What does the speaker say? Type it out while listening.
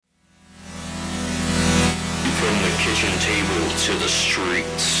kitchen table to the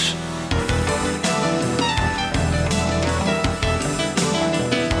streets.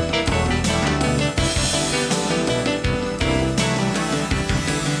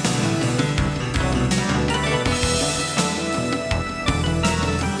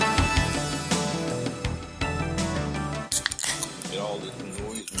 Get all the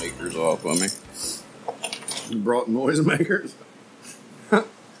noisemakers off of me. You brought noisemakers?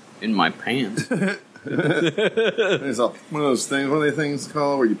 In my pants. It's one of those things, what are they things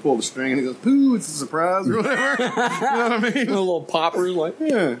called, where you pull the string and it goes, pooh, it's a surprise or whatever. You know what I mean? The little poppers, like,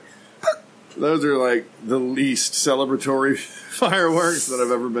 Yeah. Those are like the least celebratory fireworks that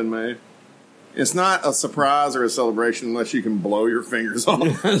have ever been made. It's not a surprise or a celebration unless you can blow your fingers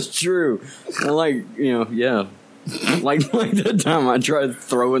off. that's true. And like, yeah. like the time I tried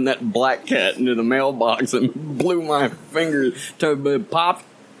throwing that black cat into the mailbox and blew my fingers to pop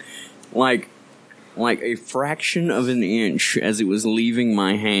like a fraction of an inch as it was leaving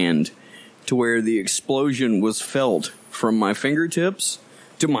my hand, to where the explosion was felt from my fingertips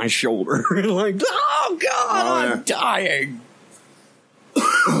to my shoulder. Like, oh God, I'm dying.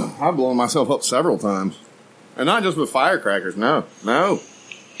 I've blown myself up several times. And not just with firecrackers, no.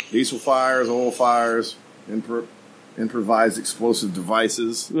 Diesel fires, oil fires, improvised explosive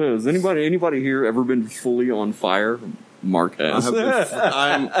devices. Yeah, has anybody here ever been fully on fire? Mark has.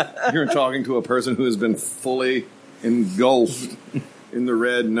 I'm here talking to a person who has been fully engulfed in the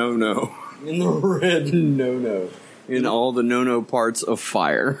red no-no. In the red no-no. In all the no-no parts of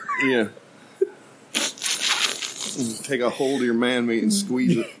fire. Yeah. Take a hold of your man meat and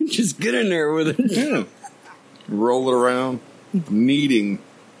squeeze it. Just get in there with it. Yeah. Roll it around. Kneading.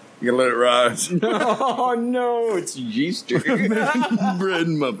 You gotta let it rise. Oh no, it's yeaster. Bread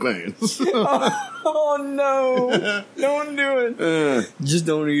in my pants. Oh no. Don't do it. Just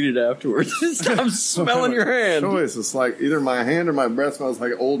don't eat it afterwards. Stop smelling your hand. Choice. It's like either my hand or my breath smells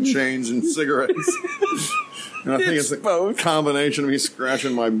like old change and cigarettes. And I think it's a both. combination of me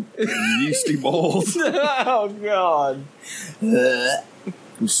scratching my yeasty balls. Oh God.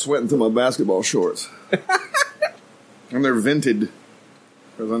 I'm sweating through my basketball shorts. And they're vented.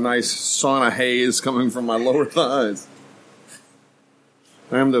 There's a nice sauna haze coming from my lower thighs.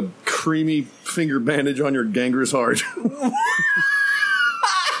 I am the creamy finger bandage on your gangrenous heart.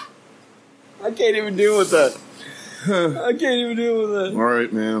 I can't even deal with that. I can't even deal with that. All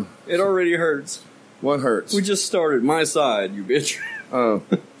right, man. It already hurts. What hurts? We just started. My side, you bitch. Oh.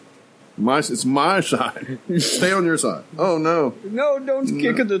 It's my side. Stay on your side. Oh, no. No, don't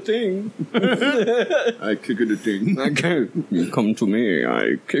kick at the thing. I kick at the thing. Okay, you come to me,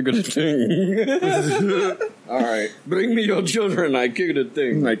 I kick at the thing. All right. Bring me your children, I kick at the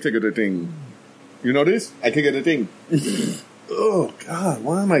thing. I kick at the thing. You know this? I kick at the thing. Oh, God.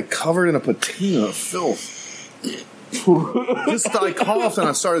 Why am I covered in a patina of filth? Just I coughed and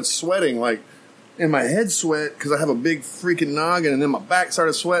I started sweating, like, and my head sweat because I have a big freaking noggin, and then my back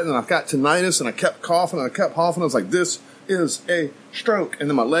started sweating, and I've got tinnitus, and I kept coughing, and I kept coughing. I was like, this is a stroke. And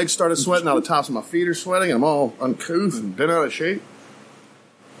then my legs started sweating, now the tops of my feet are sweating, and I'm all uncouth and bent out of shape.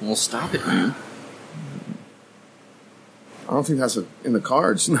 Well, stop it, man. I don't think that's in the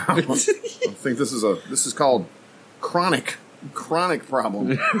cards now. I think this is called chronic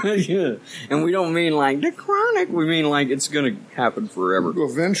problem. Yeah, and we don't mean like the chronic. We mean like it's gonna happen forever.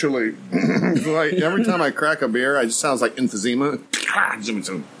 Eventually, like every time I crack a beer, it just sounds like emphysema.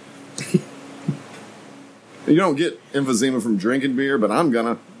 You don't get emphysema from drinking beer, but I'm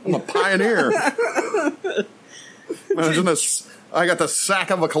a pioneer. I got the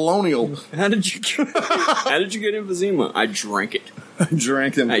sack of a colonial. How did you get emphysema? I drank it. I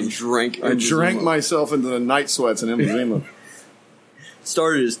drank them. I drank myself into the night sweats and emphysema.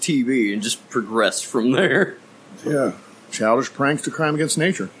 Started as TV and just progressed from there. Yeah. Childish pranks to crime against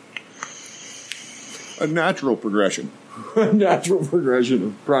nature. A natural progression. A natural progression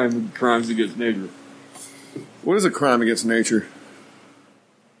of crimes against nature. What is a crime against nature?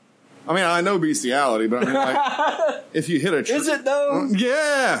 I mean, I know bestiality, but I mean, like, if you hit a tree... Is it, though?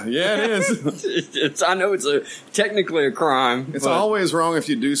 Yeah, it is. I know it's technically a crime. It's always wrong if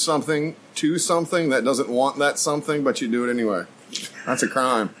you do something to something that doesn't want that something, but you do it anyway. That's a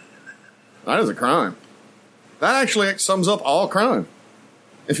crime. That is a crime. That actually sums up all crime.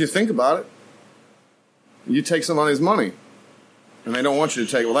 If you think about it, you take somebody's money, and they don't want you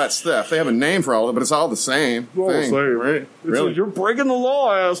to take it. Well, that's theft. They have a name for all of it, but it's all the same thing. Right? Really? You're breaking the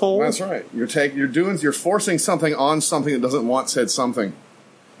law, asshole. That's right. You're forcing something on something that doesn't want said something.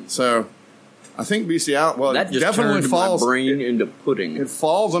 So, I think bestiality. Well, that just definitely turned falls my brain into pudding. It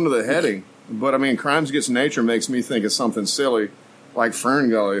falls under the heading, but I mean, crimes against nature makes me think of something silly. like Fern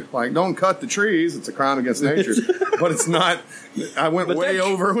Gully. Like, don't cut the trees. It's a crime against nature. But it's not. I went way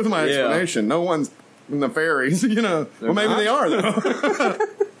over with my explanation. No one's in the fairies, you know. Well, maybe they are, though.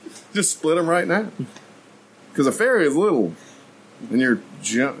 Just split them right now. Because a fairy is little. And your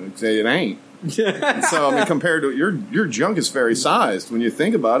junk, it ain't. So, I mean, compared to your junk is fairy sized when you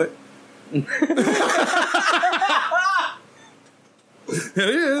think about it. It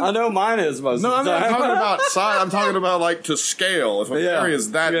is. I know mine is most No, of I'm the not time. talking about size. I'm talking about, like, to scale. If a fairy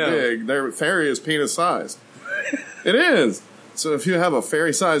is that big, their fairy is penis-sized. It is. So if you have a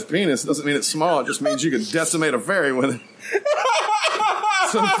fairy-sized penis, it doesn't mean it's small. It just means you could decimate a fairy with it.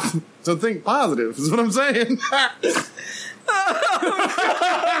 So think positive, is what I'm saying.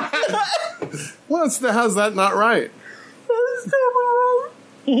 How's that not right?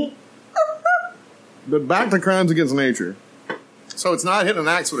 But back to crimes against nature. So it's not hitting an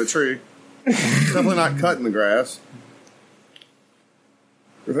axe with a tree. Definitely not cutting the grass.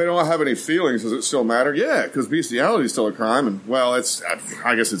 If they don't have any feelings, does it still matter? Yeah, because bestiality is still a crime, and well,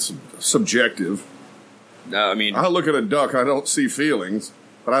 I guess it's subjective. I mean, I look at a duck, I don't see feelings,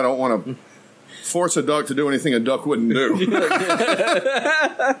 but I don't want to force a duck to do anything a duck wouldn't do.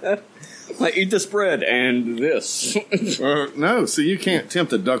 like eat this bread and this. No, see, you can't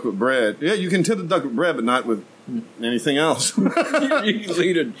tempt a duck with bread. Yeah, you can tempt a duck with bread, but not with anything else. you can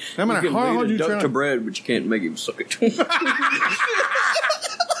lead a, No matter you can how lead hard a you duck try. to bread, but you can't make him suck it.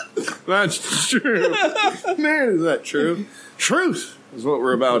 That's true. Man, is that true? Truth is what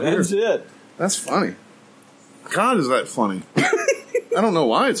we're about here. That's it. That's funny. God, is that funny? I don't know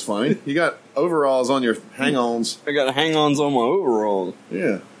why it's funny. You got overalls on your hang-ons. I got hang-ons on my overalls.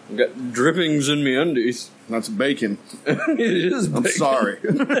 Yeah. I got drippings in me undies. That's bacon. It is I'm bacon. sorry.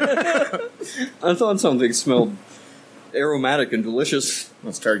 I thought something smelled aromatic and delicious.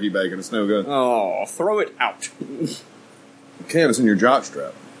 That's turkey bacon. It's no good. Oh, throw it out. Okay, it's in your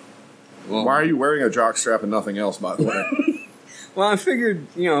jockstrap. Well, Why are you wearing a jockstrap and nothing else, by the way? Well, I figured,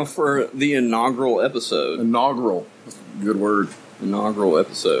 for the inaugural episode. Inaugural. That's a good word. Inaugural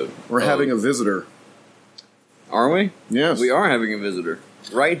episode. We're having a visitor. Are we? Yes. We are having a visitor.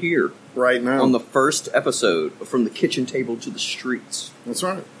 Right here. Right now. On the first episode, From the Kitchen Table to the Streets. That's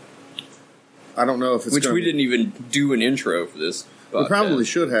right. I don't know if it's Which gonna we didn't even do an intro for this. We probably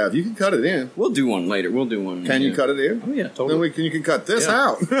should have. You can cut it in. We'll do one later. We'll do one. Can you cut it in? Oh, yeah, totally. Then you can cut this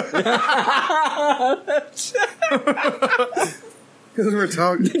out. Because we're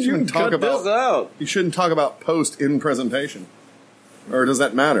talking. You shouldn't talk Cut this out. You shouldn't talk about post in presentation. Or does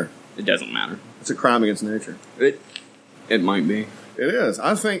that matter? It doesn't matter. It's a crime against nature. It might be. It is.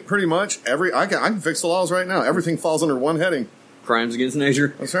 I think pretty much I can fix the laws right now. Everything falls under one heading. Crimes against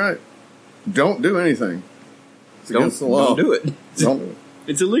nature. That's right. Don't do anything. It's against the law. Don't do it. Don't do it.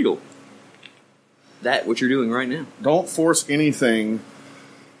 It's illegal. What you're doing right now. Don't force anything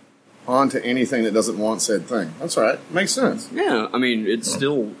onto anything that doesn't want said thing. That's right. Makes sense. Yeah, I mean, it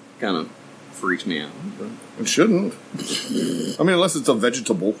still kind of freaks me out. It shouldn't. I mean, unless it's a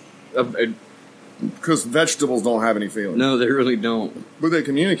vegetable. Because vegetables don't have any feelings. No, they really don't. But they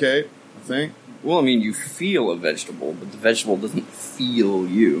communicate, I think. Well, I mean, you feel a vegetable, but the vegetable doesn't feel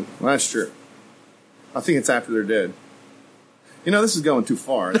you. Well, that's true. I think it's after they're dead. This is going too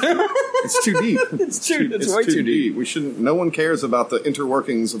far. It's too deep. It's way too deep. We shouldn't. No one cares about the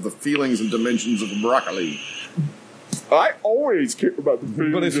interworkings of the feelings and dimensions of broccoli. I always care about the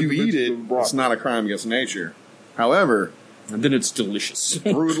food. But if you eat it, it's not a crime against nature. However, And then it's delicious.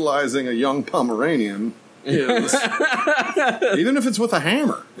 brutalizing a young Pomeranian is, even if it's with a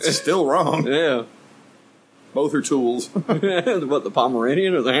hammer, it's still wrong. Yeah. Both are tools. What, the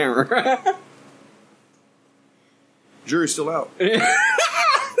Pomeranian or the hammer? Jury's still out. If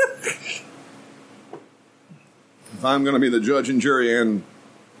I'm going to be the judge and jury and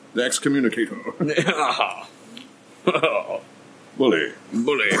the excommunicator. Bully.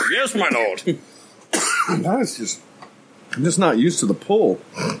 Bully. Yes, my lord. I'm just not used to the pull.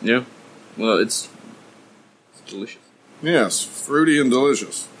 Yeah. Well, it's delicious. Yes, fruity and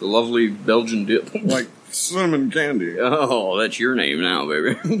delicious. The lovely Belgian dip. Like cinnamon candy. Oh, that's your name now,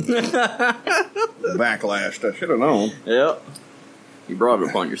 baby. Backlashed. I should have known. Yep. You brought it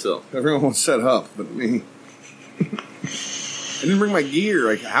upon yourself. Everyone was set up, but me. I didn't bring my gear.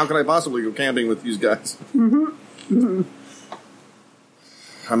 Like, how could I possibly go camping with these guys? I'm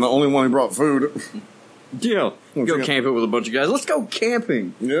the only one who brought food. Yeah. Go camping with a bunch of guys. Let's go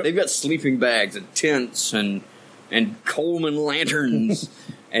camping. Yep. They've got sleeping bags and tents and Coleman lanterns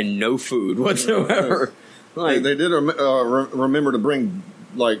and no food whatsoever. Like, They did remember to bring,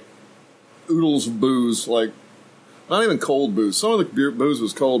 like, oodles of booze, like, not even cold booze. Some of the booze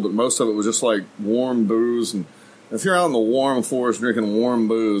was cold, but most of it was just, like, warm booze and If you're out in the warm forest drinking warm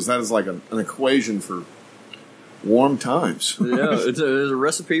booze, that is like an equation for warm times. Yeah, it's a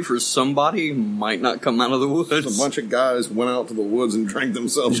recipe for somebody who might not come out of the woods. A bunch of guys went out to the woods and drank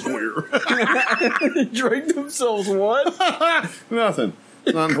themselves queer. Drink themselves what? Nothing.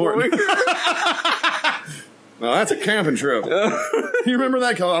 It's not important. No, that's a camping trip. You remember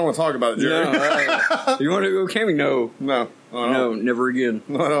that? 'Cause I don't want to talk about it, Jerry. No, you want to go camping? No. No. I No, don't. never again.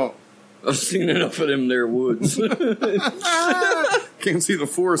 No, I don't. I've seen enough of them there woods. Can't see the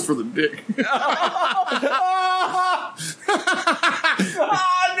forest for the dick. Oh,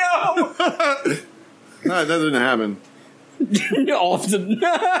 No, that didn't happen. no! Often.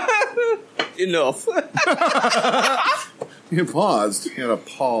 Enough. You paused. You had a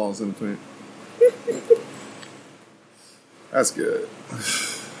pause in between. That's good.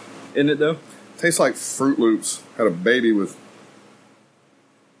 Isn't it, though? Tastes like Fruit Loops had a baby with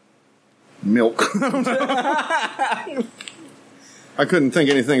milk. I don't know. I couldn't think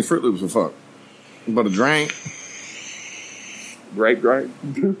anything Fruit Loops would fuck. But a drink. Grape drink.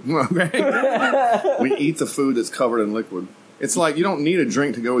 Okay. We eat the food that's covered in liquid. It's like you don't need a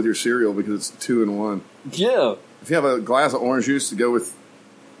drink to go with your cereal because it's 2 in 1. Yeah. If you have a glass of orange juice to go with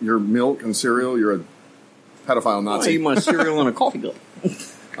your milk and cereal, you're a pedophile I Nazi. eat my cereal in a coffee cup.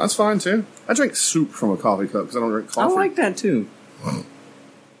 That's fine too. I drink soup from a coffee cup because I don't drink I coffee. like that, too.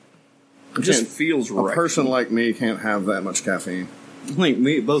 It just feels A right. person like me can't have that much caffeine. Like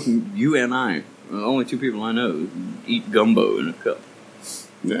me, both you and I, the only 2 people I know, eat gumbo in a cup.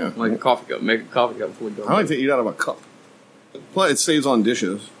 Yeah. Like a coffee cup. Make a coffee cup full of gumbo. I like to eat out of a cup. Plus, it saves on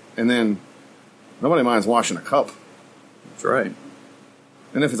dishes, and then nobody minds washing a cup. That's right.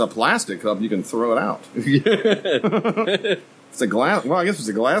 And if it's a plastic cup, you can throw it out. If it's a glass, well, I guess if it's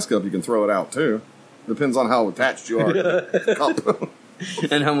a glass cup, you can throw it out too. Depends on how attached you are to the cup.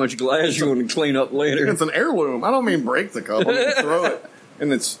 And how much glass you want to clean up later. It's an heirloom. I don't mean break the cup. I mean throw it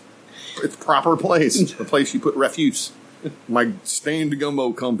in its proper place, the place you put refuse. My stained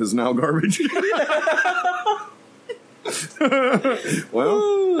gumbo cup is now garbage.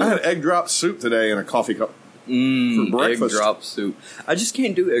 Well, I had egg drop soup today in a coffee cup for breakfast. Egg drop soup. I just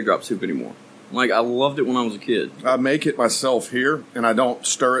can't do egg drop soup anymore. Like, I loved it when I was a kid. I make it myself here, and I don't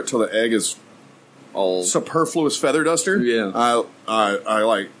stir it till the egg is All superfluous feather duster. Yeah. I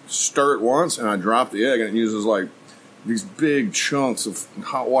like stir it once, and I drop the egg, and it uses like these big chunks of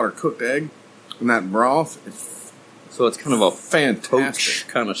hot water cooked egg, and that broth. so it's kind of a Fantastic. poach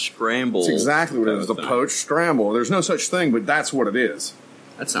kind of scramble. It's exactly what it is. The thing. poached scramble. There's no such thing, but that's what it is.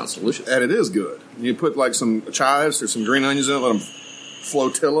 That sounds delicious. And it is good. You put like some chives or some green onions in it, let them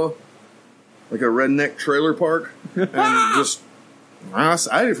flotilla, like a redneck trailer park, and just, I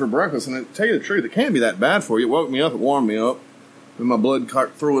ate it for breakfast, and to tell you the truth, it can't be that bad for you. It woke me up, it warmed me up, and my blood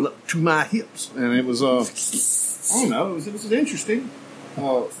cart throwing up to my hips, and it was, I don't know, it was interesting.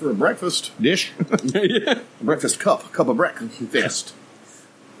 For a breakfast dish. Yeah. A breakfast cup of breakfast.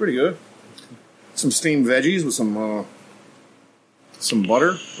 Pretty good. Some steamed veggies with some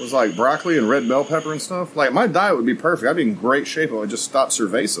butter. It was like broccoli and red bell pepper and stuff. Like, my diet would be perfect. I'd be in great shape if I just stopped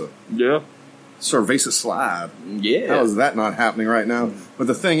Cerveza. Yeah. Cerveza slide. Yeah. How is that not happening right now? But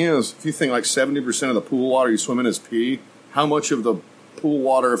the thing is, if you think like 70% of the pool water you swim in is pee, how much of the pool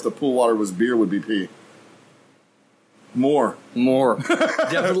water, if the pool water was beer, would be pee? More. More.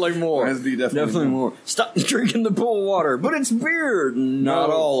 Definitely more. Has to be definitely more. Stop drinking the pool water. But it's beer. Not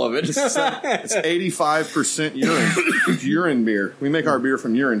No. all of it. It's 85% urine. It's urine beer. We make our beer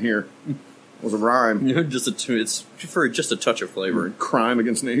from urine here. It was a rhyme. It's for just a touch of flavor. Crime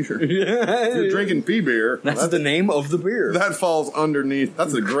against nature. If you're drinking pee beer, That's the name of the beer. that falls underneath.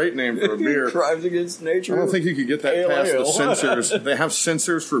 That's a great name for a beer. Crimes against nature. I don't think you could get that Ale, past the ale. censors. They have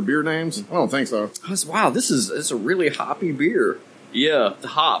censors for beer names? I don't think so. Wow, it's a really hoppy beer. Yeah, the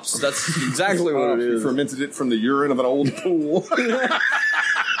hops. That's exactly what it You is. fermented it from the urine of an old pool.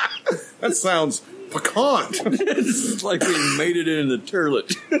 That sounds piquant. It's like we made it in the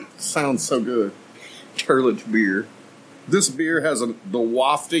turlet. Sounds so good. Turlet beer. This beer has the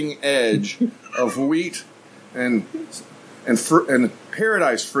wafting edge of wheat and fruit and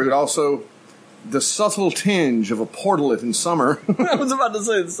paradise fruit. Also, the subtle tinge of a portlet in summer. I was about to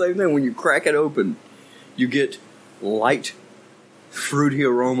say the same thing. When you crack it open, you get light, fruity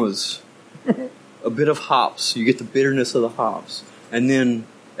aromas, a bit of hops. You get the bitterness of the hops. And then,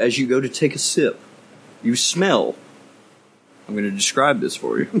 as you go to take a sip, you smell. I'm going to describe this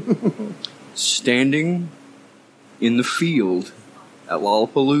for you. Standing in the field at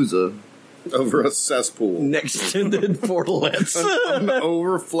Lollapalooza Over a cesspool. next to the portlets. An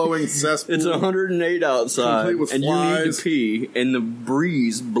overflowing cesspool. It's 108 outside, Complete with and you need flies. to pee, and the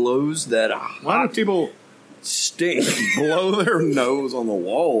breeze blows that Why do people stink. blow their nose on the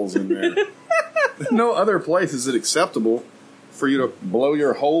walls in there. No other place is it acceptable for you to blow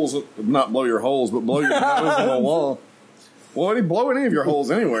your holes, not blow your holes, but blow your nose on the wall. Well, any blow any of your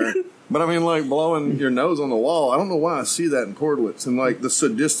holes anywhere. But I mean, like, blowing your nose on the wall. I don't know why I see that in portlets and, like, the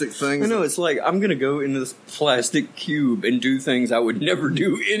sadistic things. I know, it's like, I'm going to go into this plastic cube and do things I would never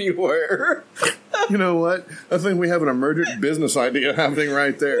do anywhere. You know what? I think we have an emergent business idea happening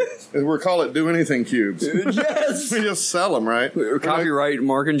right there. We're call it Do Anything Cubes. Yes. We just sell them, right? Copyright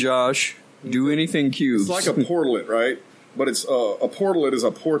Mark and Josh. Do Anything Cubes. It's like a portlet, right? But it's a portlet is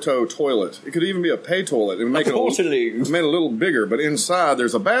a Porto toilet. It could even be a pay toilet. It would make it made a little bigger. But inside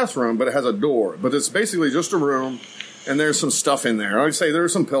there's a bathroom, but it has a door. But it's basically just a room, and there's some stuff in there. I'd say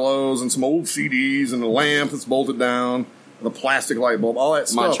there's some pillows and some old CDs and a lamp that's bolted down, the plastic light bulb, all that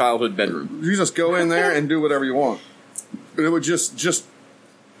stuff. My childhood bedroom. You just go in there and do whatever you want. But it would just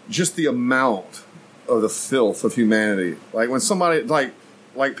the amount of the filth of humanity. Like when somebody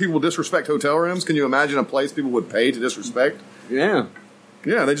like people disrespect hotel rooms. Can you imagine a place people would pay to disrespect? Yeah.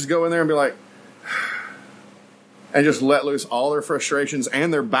 Yeah, they just go in there and be like, and just let loose all their frustrations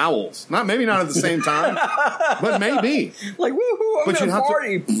and their bowels. Maybe not at the same time, but maybe. Like, woohoo, I'm gonna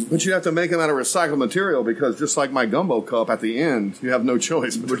party. But you have to make them out of recycled material because just like my gumbo cup at the end, you have no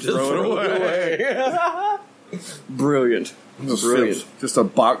choice but to throw it away. Brilliant. Brilliant. Just a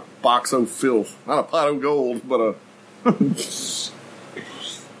box of filth. Not a pot of gold, but a...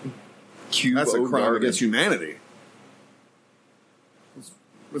 Cube. That's a crime against humanity.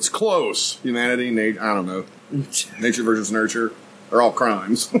 It's close. Humanity, I don't know. Nature versus nurture. They're all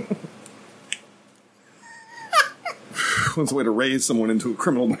crimes. One's a way to raise someone into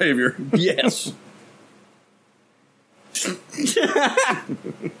criminal behavior. Yes.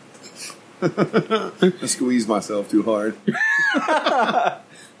 I squeezed myself too hard. I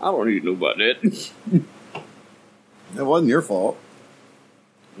don't need to know about that. That wasn't your fault.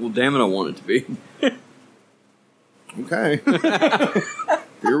 Well, damn it, I want it to be. Okay.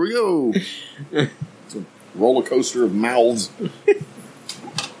 Here we go. It's a roller coaster of mouths.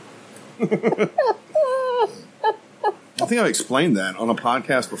 I think I've explained that on a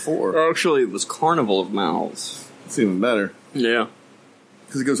podcast before. Actually, it was Carnival of Mouths. It's even better. Yeah.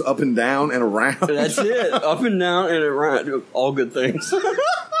 Because it goes up and down and around. That's it. Up and down and around. All good things.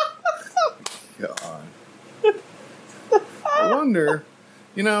 God. I wonder...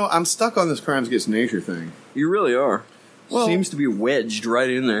 You know, I'm stuck on this crimes against nature thing. You really are. Well, seems to be wedged right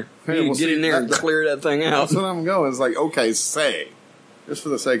in there. Hey, You get in there and clear that thing out. That's what I'm going. It's like, okay, say, just for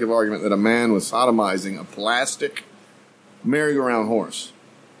the sake of argument, that a man was sodomizing a plastic merry-go-round horse.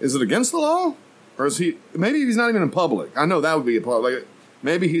 Is it against the law? Or is he... Maybe he's not even in public. I know that would be a problem. Like,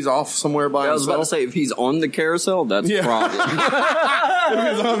 maybe he's off somewhere by I was himself. about to say, if he's on the carousel, that's a problem.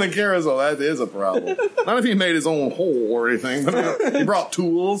 If he's on the carousel, that is a problem. Not if he made his own hole or anything, but he brought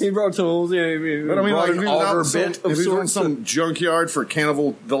tools. He brought tools, yeah. But I mean, like, an auger bit if of he was on sorts. some junkyard for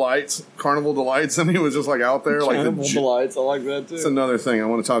Carnival Delights, and he was just like out there, like Cannibal Delights, I like that too. It's another thing I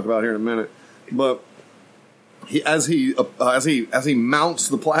want to talk about here in a minute. But as he mounts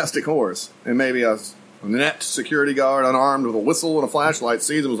the plastic horse, and maybe a net security guard unarmed with a whistle and a flashlight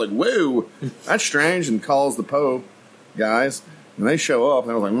sees him, was like, "Whoa, that's strange," and calls the Poe guys, and they show up,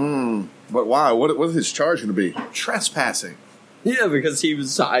 and I was like, but why? What is his charge going to be? Trespassing. Yeah, because he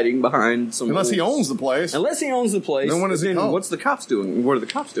was hiding behind some. Unless he owns the place. Unless he owns the place. Then what is he called? What's the cops doing? What are the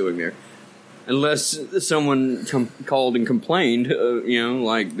cops doing there? Unless someone called and complained,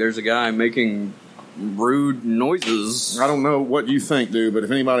 like there's a guy making rude noises. I don't know what you think, dude, but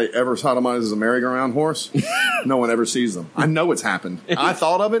if anybody ever sodomizes a merry-go-round horse, no one ever sees them. I know it's happened. I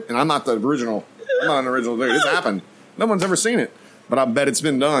thought of it, and I'm not an original dude. It's happened. No one's ever seen it, but I bet it's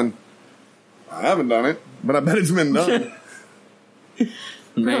been done. I haven't done it, but I bet it's been done.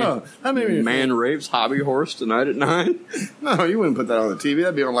 Man rapes hobby horse tonight at 9. No, you wouldn't put that on the TV.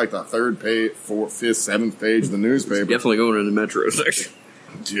 That'd be on like the 3rd page, 4th, 5th, 7th page of the newspaper. Definitely going to the Metro section.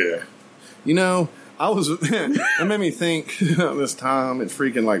 Yeah. You know, that made me think this time at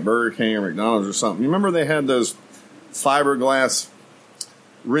freaking like Burger King or McDonald's or something. You remember they had those fiberglass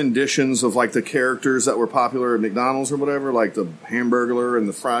renditions of like the characters that were popular at McDonald's or whatever, like the Hamburglar and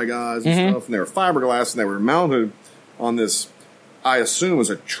the Fry Guys and stuff, and they were fiberglass and they were mounted on this, I assume,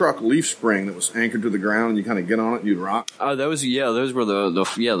 was a truck leaf spring that was anchored to the ground, and you kind of get on it and you'd rock. Oh, those were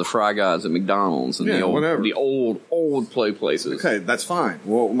the Fry Guys at McDonald's and the old play places. Okay, that's fine.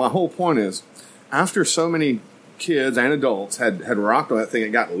 Well, my whole point is, after so many kids and adults had rocked on that thing, it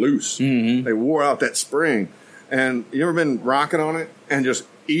got loose. Mm-hmm. They wore out that spring. And you ever been rocking on it and just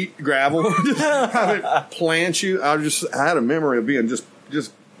eat gravel? Just have it plant you? I had a memory of being just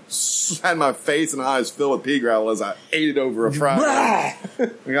had my face and eyes filled with pea gravel as I ate it over a fry.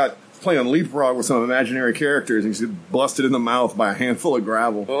 I got playing leapfrog with some imaginary characters and just busted in the mouth by a handful of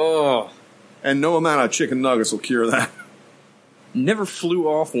gravel. Oh. And no amount of chicken nuggets will cure that. Never flew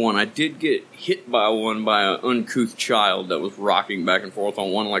off one. I did get hit by one by an uncouth child that was rocking back and forth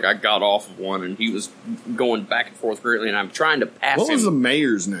on one. Like, I got off of one, and he was going back and forth greatly, and I'm trying to pass him. What was the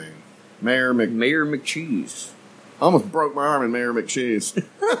mayor's name? Mayor McCheese. I almost broke my arm in Mayor McCheese.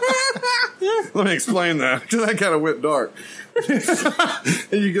 Let me explain that, because that kind of went dark.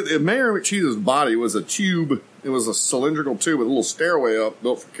 Mayor McCheese's body was a tube. It was a cylindrical tube with a little stairway up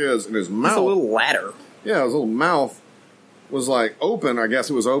built for kids, and his mouth... It's a little ladder. Yeah, his little mouth was like open. I guess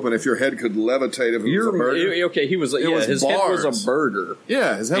it was open if your head could levitate if it was a burger. Okay, he was... his head was a burger.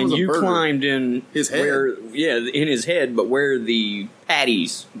 Yeah, his head was a burger. And you climbed in... His head. In his head, but where the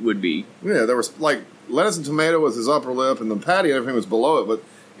patties would be. Yeah, there was like lettuce and tomato with his upper lip, and the patty and everything was below it, but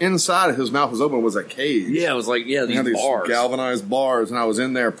inside of his mouth was open was a cage. Yeah, it was like, these bars. Galvanized bars, and I was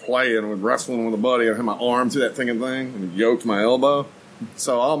in there playing with wrestling with a buddy. I had my arm through that thing and yoked my elbow.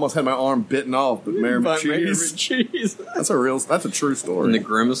 So I almost had my arm bitten off, but Mayor McCheese. That's a true story. And the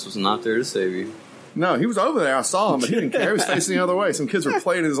Grimace was not there to save you. No, he was over there. I saw him, but he didn't care. He was facing the other way. Some kids were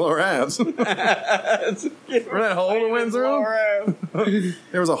playing his lower abs. Remember that hole that went through?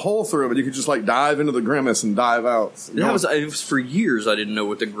 There was a hole through it, but you could just like dive into the Grimace and dive out. It was for years I didn't know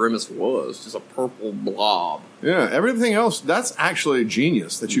what the Grimace was. Just a purple blob. Yeah, everything else, that's actually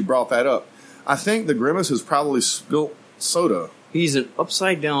genius that you brought that up. I think the Grimace has probably spilt soda. He's an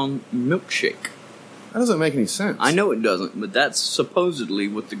upside-down milkshake. That doesn't make any sense. I know it doesn't, but that's supposedly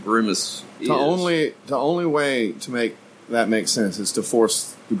what the Grimace is. The only way to make that make sense is to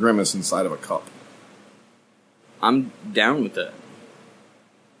force the Grimace inside of a cup. I'm down with that.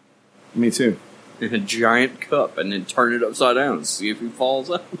 Me too. In a giant cup, and then turn it upside down and see if he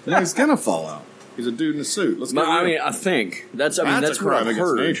falls out. Yeah, he's gonna fall out. He's a dude in a suit. I think that's a what crime I've against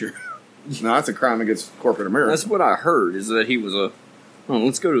heard. nature. No, that's a crime against corporate America. That's what I heard, is that he was a... Oh,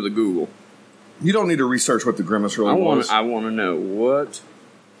 let's go to the Google. You don't need to research what the Grimace really was. I want to know what...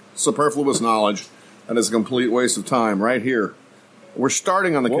 Superfluous knowledge. That is a complete waste of time right here. We're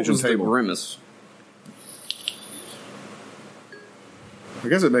starting on the kitchen table. What was the Grimace? I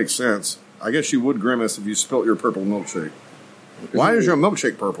guess it makes sense. I guess you would grimace if you spilt your purple milkshake. Why is your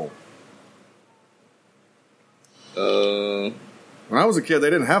milkshake purple? When I was a kid, they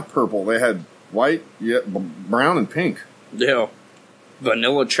didn't have purple. They had white, brown, and pink. Yeah.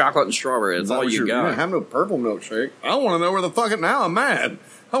 Vanilla, chocolate, and strawberry. That's all you got. You didn't have no purple milkshake. I want to know where the fuck it now. I'm mad.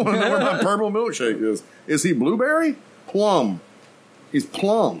 I want to know where my purple milkshake is. Is he blueberry? Plum. He's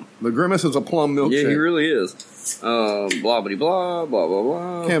plum. The Grimace is a plum milkshake. Yeah, he really is. Blah, blah, blah, blah, blah,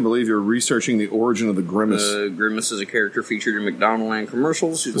 blah. Can't believe you're researching the origin of the Grimace. Grimace is a character featured in McDonald Land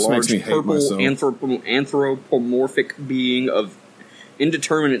commercials. He's a makes me large, hate purple, myself. anthropomorphic being of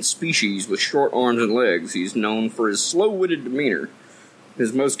indeterminate species with short arms and legs. He's known for his slow-witted demeanor.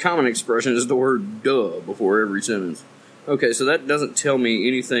 His most common expression is the word duh before every sentence. Okay, so that doesn't tell me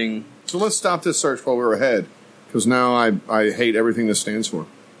anything. So let's stop this search while we're ahead, because now I hate everything this stands for.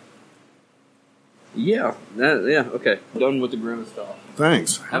 Yeah, okay. Done with the Grimace stuff.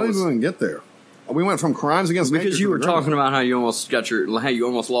 Thanks. How did we even get there? We went from crimes against nature. Because you were talking about how you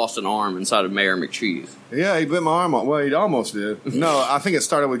almost lost an arm inside of Mayor McCheese. Yeah, he bit my arm off. Well, he almost did. No, I think it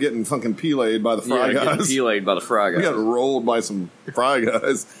started with getting fucking P-laid by the Fry Guys. Getting P-laid by the Fry Guys. We got rolled by some Fry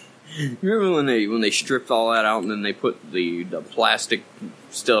Guys. Remember when they stripped all that out and then they put the plastic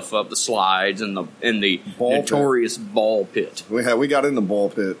stuff up, the slides and the notorious ball pit. We got in the ball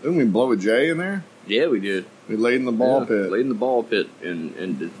pit. Didn't we blow a J in there? Yeah, we did. We laid in the ball pit. Laid in the ball pit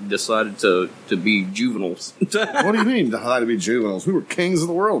and decided to be juveniles. What do you mean decided to be juveniles? We were kings of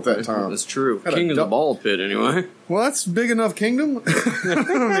the world at that time. That's true. King of the ball pit, anyway. Well, that's big enough kingdom.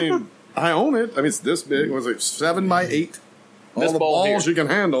 I mean, I own it. I mean, it's this big. Was it 7 by 8? All this the ball balls here. You can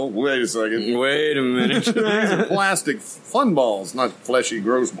handle. Wait a second. Wait a minute. These are plastic fun balls, not fleshy,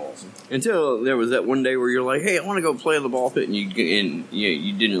 gross balls. Until there was that one day where you're like, "Hey, I want to go play in the ball pit," and you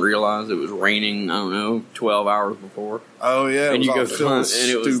didn't realize it was raining. I don't know, 12 hours before. Oh yeah, and you go feeling and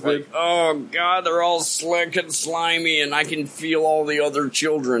it was like, "Oh God, they're all slick and slimy, and I can feel all the other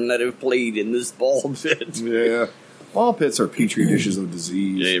children that have played in this ball pit." Yeah. Ball pits are petri dishes of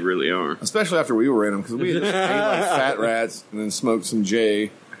disease. They really are. Especially after we were in them, because we just ate like fat rats and then smoked some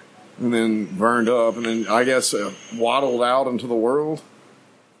J and then burned up and then, I guess, waddled out into the world.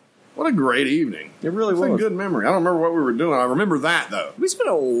 What a great evening. It really was. A good memory. I don't remember what we were doing. I remember that, though. We spent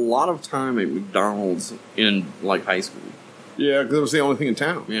a lot of time at McDonald's in, high school. Yeah, because it was the only thing in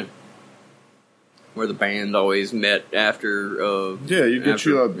town. Yeah. where the band always met after. Yeah, you get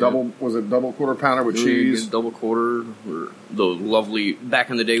you a after- double. Was it double quarter pounder with yeah. You cheese? get double quarter, or the lovely back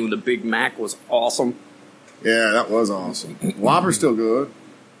in the day when the Big Mac was awesome. Yeah, that was awesome. Whopper's still good.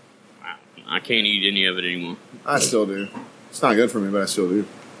 I can't eat any of it anymore. I still do. It's not good for me, but I still do.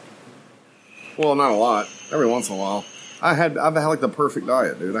 Well, not a lot. Every once in a while. I've had like the perfect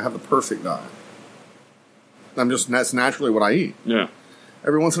diet, dude. I have the perfect diet. That's naturally what I eat. Yeah.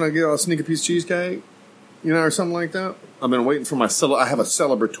 Every once in a while, I get a sneak a piece cheesecake, or something like that. I've been waiting for I have a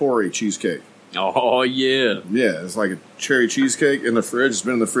celebratory cheesecake. Oh yeah. Yeah, it's like a cherry cheesecake in the fridge. It's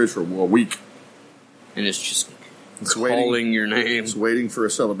been in the fridge for a week. And it's just It's calling waiting. your name. It's waiting for a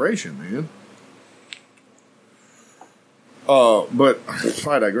celebration, man. But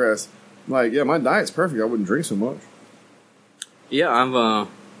I digress. Like, yeah, my diet's perfect. I wouldn't drink so much. Yeah,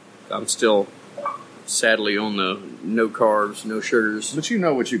 I'm still sadly on the no carbs, no sugars. But you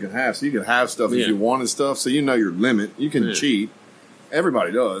know what you can have. So you can have stuff Yeah. if you wanted stuff. So you know your limit. You can Yeah. cheat.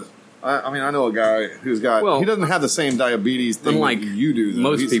 Everybody does. I mean, I know a guy who's got. Well, he doesn't have the same diabetes thing Unlike that you do. Though.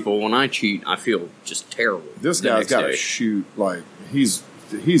 most He's- people, when I cheat, I feel just terrible. This the guy's next got day. to shoot. Like he's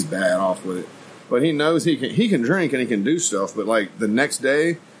bad off with it. But he knows he can drink and he can do stuff. But like the next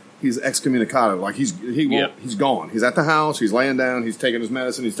day, he's excommunicado. Like he's gone. He's at the house. He's laying down. He's taking his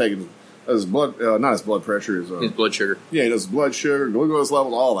medicine. He's taking his blood, not his blood pressure. His blood sugar. Yeah, he does blood sugar, glucose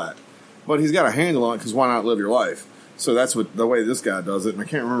level, all that. But he's got a handle on it because why not live your life? So that's the way this guy does it. And I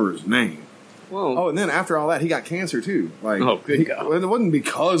can't remember his name. Whoa. Oh, and then after all that, he got cancer too. Like, Oh, good God. Well, it wasn't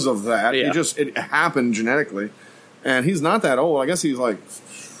because of that. Yeah. It happened genetically. And he's not that old. I guess he's like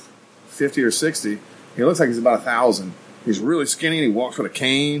 50 or 60. He looks like he's about 1,000. He's really skinny. And he walks with a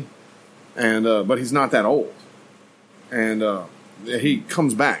cane. And but he's not that old. And he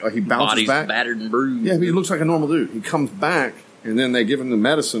comes back. Like he bounces Body's back. battered and bruised. Yeah, but he looks like a normal dude. He comes back, and then they give him the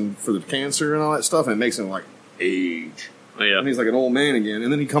medicine for the cancer and all that stuff, and it makes him like age. Oh, yeah. And he's like an old man again.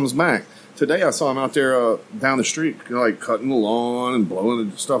 And then he comes back. Today I saw him out there down the street, like cutting the lawn and blowing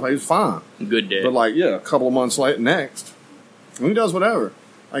the stuff. He was fine. Good day. But like, yeah, a couple of months later, next, and he does whatever.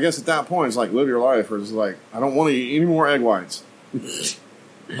 I guess at that point, it's like live your life, or it's like I don't want to eat any more egg whites.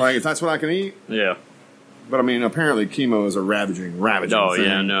 Like if that's what I can eat. yeah. But I mean, apparently chemo is a ravaging Oh, thing.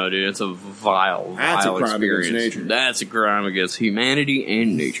 yeah, no, dude. It's a vile That's a crime experience. against nature. That's a crime against humanity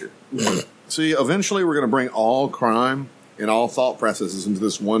and nature. See, eventually we're going to bring all crime and all thought processes into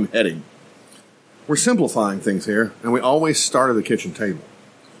this one heading. We're simplifying things here, and we always start at the kitchen table.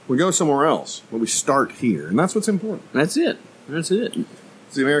 We go somewhere else, but we start here, and that's what's important. That's it. That's it.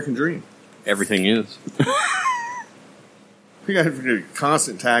 It's the American dream. Everything is. We got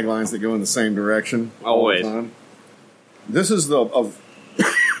constant taglines that go in the same direction Always. all the time. This is the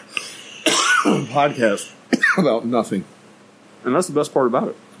podcast about nothing. And that's the best part about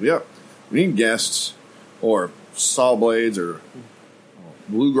it. Yep. We need guests or saw blades or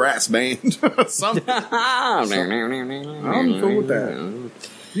bluegrass band. Something. I'm cool with that. Can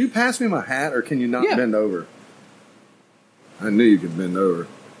you pass me my hat or can you not Yeah. bend over? I knew you could bend over.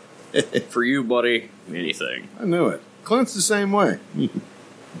 For you, buddy, anything. I knew it. Clint's the same way.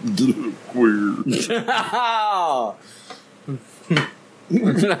 Queer.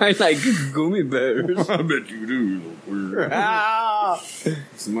 I like gummy bears. I bet you do, little queer.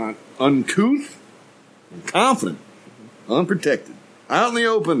 It's not uncouth, confident, unprotected, out in the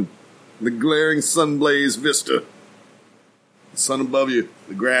open, the glaring sun-blazed vista. The sun above you,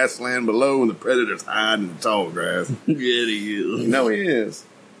 the grassland below, and the predators hide in the tall grass. Yeah, he is. You know he is.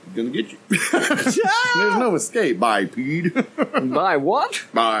 He's gonna get you. There's no escape. Bipede. By what?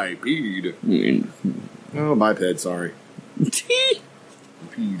 Bipede. Oh, biped, sorry. Pede.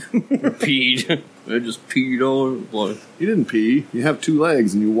 Peed. I just peed on it. Like, You didn't pee. You have two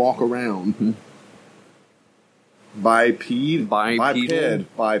legs and you walk around. Bipede. Bipedal.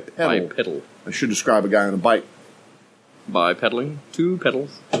 Bipedal. bipedal. I should describe a guy on a bike. Bipedaling. 2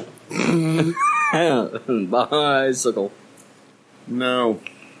 pedals. Bicycle. No.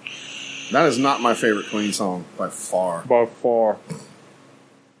 That is not my favorite Queen song by far. By far.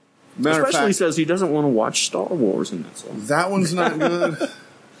 Matter of Especially fact, says he doesn't want to watch Star Wars in that song. that one's not good.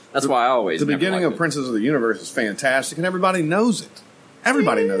 That's why I always. The never beginning liked of Princes of the Universe is fantastic, and everybody knows it.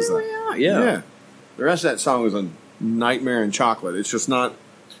 Everybody knows that. Yeah. The rest of that song is a nightmare in chocolate. It's just not.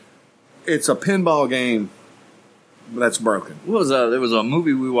 It's a pinball game that's broken. What was there was a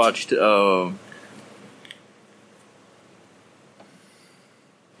movie we watched. What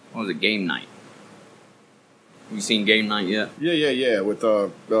was it? Game Night. Have you seen Game Night yet? Yeah. With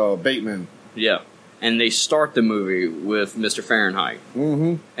Bateman. Yeah. And they start the movie with Mr. Fahrenheit.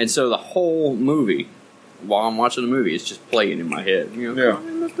 Mm-hmm. And so the whole movie, while I'm watching the movie, it's just playing in my head. You know, Yeah.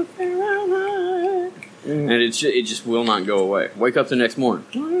 Mr. Fahrenheit. and it just will not go away. Wake up the next morning.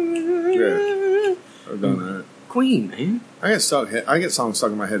 Yeah. I've done that. Queen, man. I get songs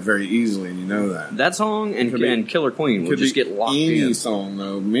stuck in my head very easily, and you know that. That song and Killer Queen will Could just be get locked any in. song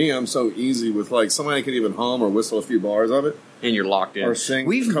though. Me, I'm so easy with like somebody could even hum or whistle a few bars of it. And you're locked in. Or sing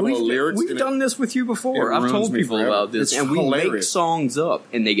a couple of lyrics, We've and done this with you before. it I've ruins told me people forever. about this. It's and we make hilarious. songs up,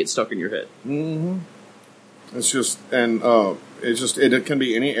 and they get stuck in your head. It's just it can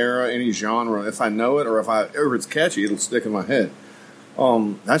be any era, any genre. If I know it or if it's catchy, it'll stick in my head.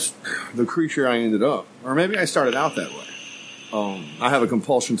 That's the creature I ended up, or maybe I started out that way. I have a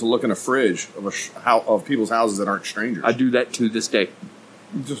compulsion to look in a fridge of people's houses that aren't strangers. I do that to this day.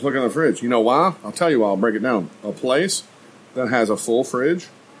 Just look in the fridge. You know why? I'll tell you why. I'll break it down. A place that has a full fridge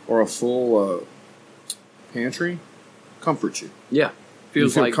or a full pantry comforts you. Yeah. You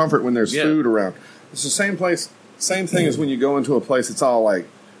Feels feel like comfort when there's yeah. food around. It's the same place. Same thing as when you go into a place that's all like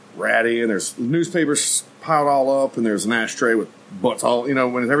ratty and there's newspapers piled all up and there's an ashtray with butts all.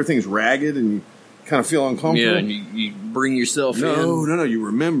 When everything's ragged and you kind of feel uncomfortable. Yeah, and you bring yourself in. No. You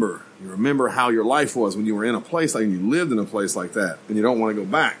remember how your life was when you were in a place like, and you lived in a place like that, and you don't want to go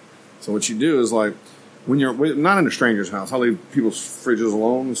back. So what you do is like when you're not in a stranger's house, I leave people's fridges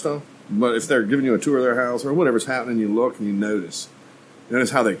alone and stuff. But if they're giving you a tour of their house or whatever's happening, you look and you notice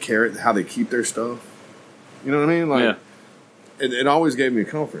how they carry it, how they keep their stuff. You know what I mean? Like it always gave me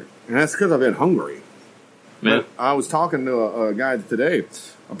comfort, and that's because I've been hungry. Man. But I was talking to a guy today.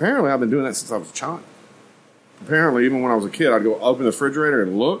 Apparently, I've been doing that since I was a child. Apparently, even when I was a kid, I'd go open the refrigerator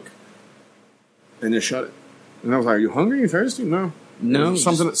and look, and just shut it. And I was like, "Are you hungry? Are you thirsty?" No. No.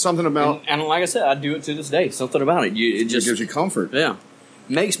 Something about And like I said, I do it to this day. Something about it. It it just gives you comfort. yeah.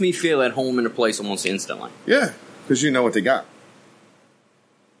 Makes me feel at home in a place almost instantly. Yeah, because you know what they got.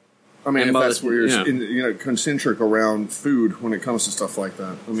 I mean, And if by that's the- where yeah. you're concentric around food when it comes to stuff like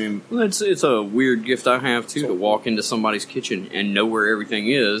that. I mean, Well, it's a weird gift I have too to walk into somebody's kitchen and know where everything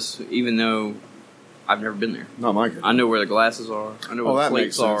is, even though I've never been there. not my kid. I know where the glasses are. I know Oh, where the that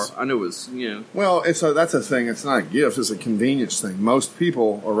plates makes are. sense. I know it's Well, that's a thing. It's not a gift. It's a convenience thing. Most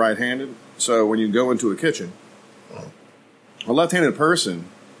people are right-handed, so when you go into a kitchen, a left-handed person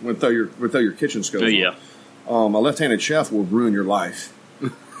without your kitchen skills, a left-handed chef will ruin your life.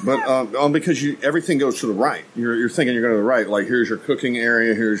 But because everything goes to the right, you're thinking you're going to the right. Like here's your cooking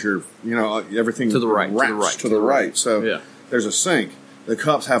area, here's your everything To the right, to the wraps right, to the right. So Yeah. there's a sink. The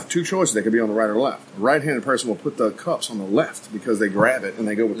cups have two choices. They could be on the right or left. A right-handed person will put the cups on the left because they grab it and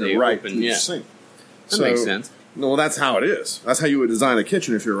they go with They their right open, to the yeah. sink. That makes sense. Well, that's how it is. That's how you would design a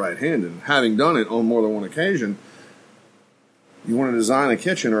kitchen if you're right-handed. Having done it on more than one occasion, you want to design a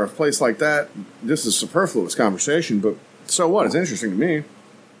kitchen or a place like that. This is superfluous conversation, but so what? It's interesting to me.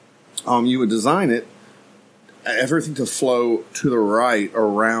 You would design it, everything to flow to the right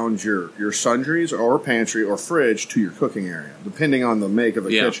around your sundries or pantry or fridge to your cooking area, depending on the make of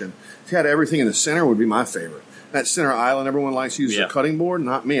the Yeah. kitchen. If you had everything in the center, would be my favorite. That center island everyone likes to use Yeah. the cutting board,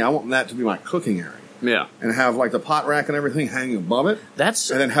 not me. I want that to be my cooking area. Yeah. And have like the pot rack and everything hanging above it, That's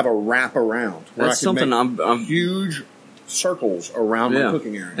and then have a wrap around. Where That's I can something make I'm huge circles around my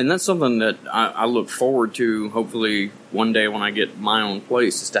cooking area. And that's something that I look forward to. Hopefully, one day when I get my own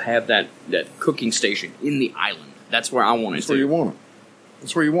place, is to have that cooking station in the island. That's where I want it That's to. where you want it.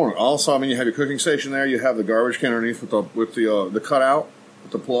 That's where you want it. Also, I mean, you have your cooking station there. You have the garbage can underneath with the cutout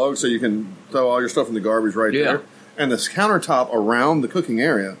with the plug, so you can throw all your stuff in the garbage right Yeah. there. And this countertop around the cooking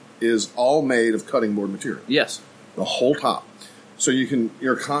area is all made of cutting board material. Yes. The whole top. So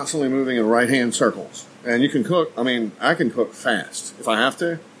you're constantly moving in right-hand circles. And you can cook. I mean, I can cook fast. If I have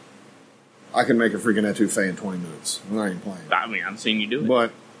to, I can make a freaking etouffee in 20 minutes. I'm not even playing. I mean, I've seen you do it.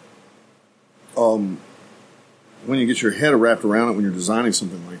 But when you get your head wrapped around it when you're designing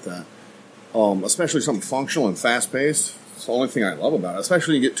something like that, especially something functional and fast-paced, it's the only thing I love about it.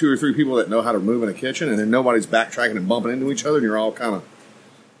 Especially you get 2 or 3 people that know how to move in a kitchen, and then nobody's backtracking and bumping into each other, and you're all kind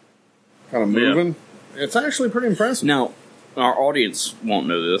of moving. It's actually pretty impressive. Now, our audience won't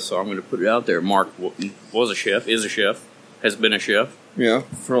know this, so I'm going to put it out there. Mark was a chef, is a chef, has been a chef. Yeah,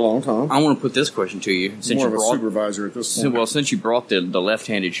 for a long time. I want to put this question to you. Since More you of a brought, supervisor at this point. well, since you brought the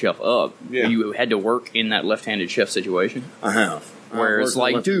left-handed chef up, Yeah. you had to work in that left-handed chef situation, I have. where I've it's worked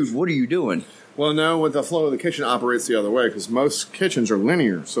like, with- dude, what are you doing? Well, no, with the flow of the kitchen operates the other way because most kitchens are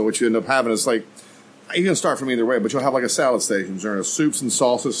linear. So what you end up having is like, you can start from either way, but you'll have like a salad station or a soups and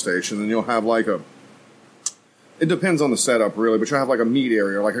salsa station, and you'll have like it depends on the setup really, but you'll have like a meat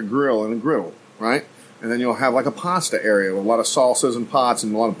area, like a grill and a griddle, right? And then you'll have like a pasta area with a lot of salsas and pots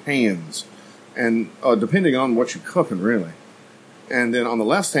and a lot of pans, and depending on what you're cooking really. And then on the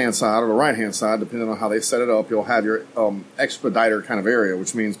left-hand side or the right-hand side, depending on how they set it up, you'll have your expediter kind of area,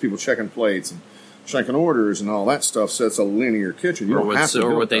 which means people checking plates and checking orders and all that stuff. So it's a linear kitchen. You don't have to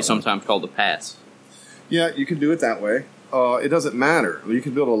build or what it they that way. sometimes call the pass. Yeah, you can do it that way. It doesn't matter. You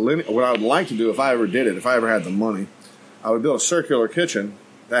can build a linear. What I would like to do if I ever did it, if I ever had the money, I would build a circular kitchen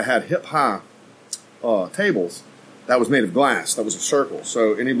that had hip-high tables that was made of glass. That was a circle.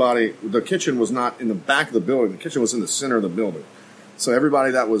 So the kitchen was not in the back of the building. The kitchen was in the center of the building. So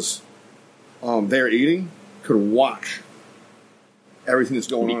everybody that was there eating could watch everything that's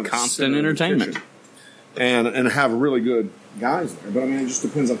going on. in the Constant center of the entertainment. kitchen. And have really good guys there. But I mean, it just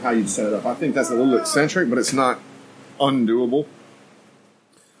depends on how you set it up. I think that's a little eccentric, but it's not undoable.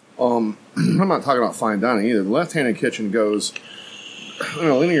 I'm not talking about fine dining either. The left-handed kitchen goes in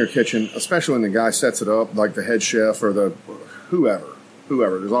a linear kitchen, especially when the guy sets it up, like the head chef or the whoever.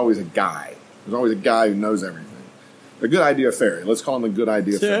 There's always a guy. There's always a guy who knows everything. The good idea fairy. Let's call him the good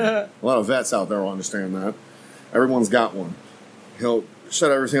idea fairy. A lot of vets out there will understand that. Everyone's got one. He'll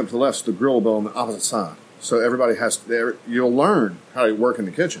set everything up to the left, so the grill will be on the opposite side. So everybody has to. You'll learn how to work in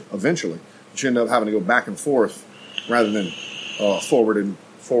the kitchen eventually, but you end up having to go back and forth rather than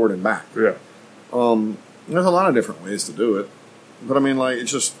forward and back. Yeah. There's a lot of different ways to do it, but I mean, like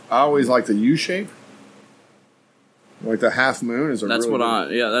it's just I always like the U shape, like the half moon is a. That's really what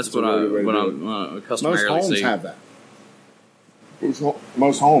good, that's it's a what really good way to what do I'm it. customarily Most homes see. have that.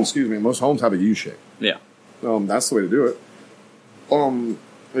 Most homes have a U shape. Yeah. That's the way to do it.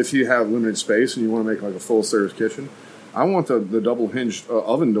 If you have limited space and you want to make like a full service kitchen, I want the double hinged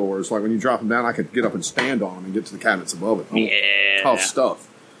oven doors. Like when you drop them down, I could get up and stand on them and get to the cabinets above it. Yeah. Tough stuff.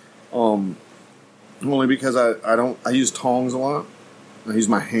 Only because I use tongs a lot. I use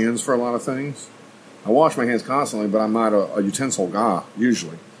my hands for a lot of things. I wash my hands constantly, but I'm not a utensil guy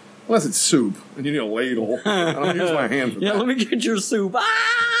usually. Unless it's soup and you need a ladle. I don't use my hand for Yeah, that. let me get your soup.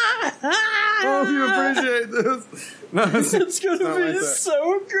 Oh, you appreciate this. No, It's going to not be like that.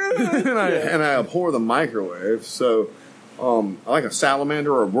 so good. and I abhor the microwave. So I like a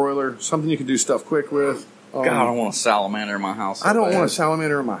salamander or a broiler, something you can do stuff quick with. God, I don't want a salamander in my house. I don't want a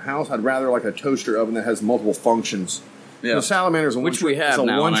salamander in my house. I'd rather like a toaster oven that has multiple functions. Yeah. The salamander's a Which one we have it's a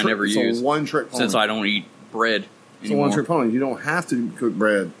now and I one-trick- never it's use. a one-trick pony. Since I don't eat bread It's a anymore. one-trick pony. You don't have to cook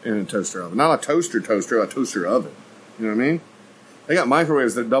bread in a toaster oven. Not a toaster, a toaster oven. You know what I mean? They got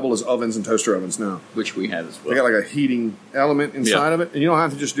microwaves that double as ovens and toaster ovens now. Which we have as They got well. like a heating element inside of it, and you don't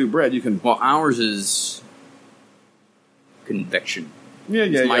have to just do bread. You can Well, ours is convection.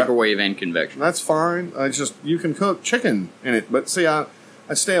 yeah. Microwave and convection. That's fine. It's just you can cook chicken in it. But see, I'd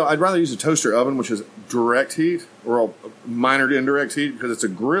rather use a toaster oven, which is direct heat or a minor to indirect heat, because it's a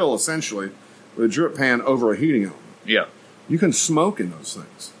grill essentially with a drip pan over a heating element. Yeah. You can smoke in those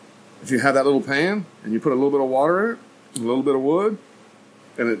things. If you have that little pan and you put a little bit of water in it, a little bit of wood,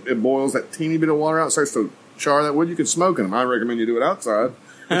 and it boils that teeny bit of water out, starts to char that wood, you can smoke in them. I recommend you do it outside,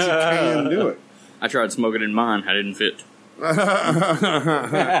 but you can do it. I tried smoking in mine. I didn't fit. But I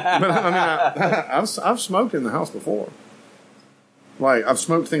mean, I've smoked in the house before. Like I've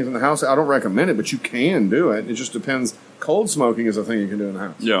smoked things in the house. I don't recommend it, but you can do it. It just depends. Cold smoking is a thing you can do in the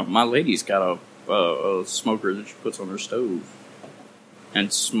house. Yeah. My lady's got a smoker that she puts on her stove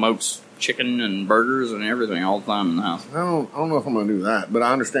and smokes chicken and burgers and everything all the time in the house. I don't know if I'm going to do that, but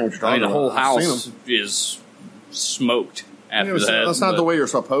I understand what you're I talking mean, the about. whole I've seen house them. is smoked after You know, that. that's not but- the way you're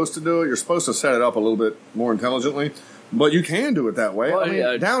supposed to do it. You're supposed to set it up a little bit more intelligently, but you can do it that way. Well, I mean,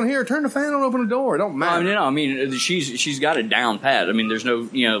 yeah. down here, turn the fan on, open the door. It don't matter. I mean, she's got it down pat. I mean, there's no,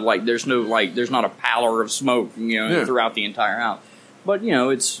 there's not a pallor of smoke, Yeah. throughout the entire house. But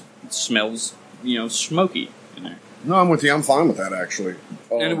it smells, smoky in there, No, I'm with you. I'm fine with that actually.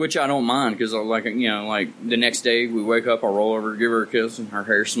 and which I don't mind because like the next day we wake up, I roll over, give her a kiss, and her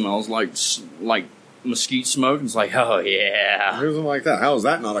hair smells like mesquite smoke. And it's like, oh yeah, Here's something like that. How is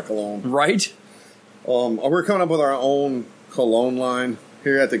that not a cologne? right? We're coming up with our own cologne line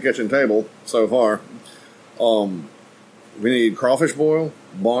here at the kitchen table so far. We need crawfish boil,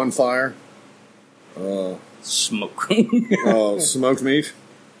 bonfire, Smoke. smoked meat.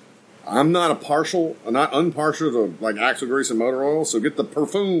 I'm not unpartial to like axle grease and motor oil, so get the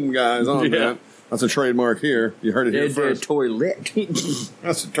perfume guys on Yeah. that. That's a trademark here. You heard it here first. toilet.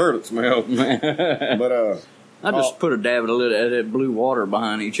 That's a turtle smell. But I just put a dab of that blue water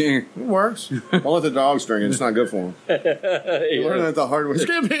behind each ear. it works. Don't let the dogs drink it. It's not good for them. You learn that the hard way.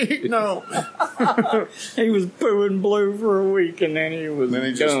 Skippy, no. He was pooing blue for a week, and then he was Then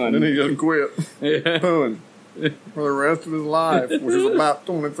he done. just quit pooing for the rest of his life, which is about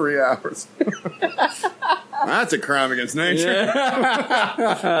 23 hours. That's a crime against nature.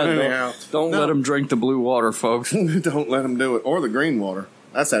 Anyhow, Don't let him drink the blue water, folks. don't let him do it, or the green water.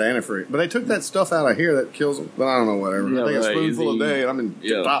 That's that antifreeze. But they took that stuff out of here that kills them. But I don't know, whatever. Yeah, I think a right, spoonful a day, and I'm in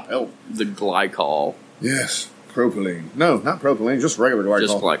yeah. top health. The glycol. Yes, propylene. No, not propylene, just regular glycol.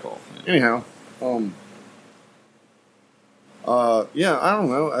 Just glycol. Yeah. Anyhow, yeah, I don't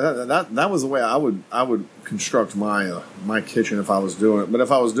know. That was the way I would construct my my kitchen if I was doing it. But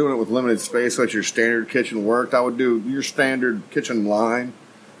if I was doing it with limited space, like your standard kitchen worked, I would do your standard kitchen line,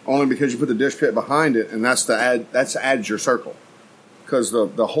 only because you put the dish pit behind it, and that's adds your circle, because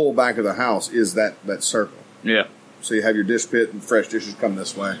the whole back of the house is that circle. Yeah. So you have your dish pit and fresh dishes come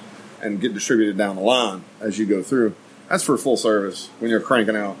this way, and get distributed down the line as you go through. That's for full service when you're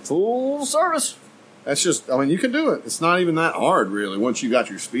cranking out. Full service. That's just, I mean, you can do it. It's not even that hard, really, once you got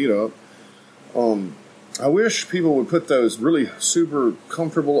your speed up. I wish people would put those really super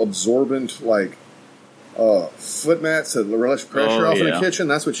comfortable, absorbent, like, foot mats that relieve pressure off in the kitchen.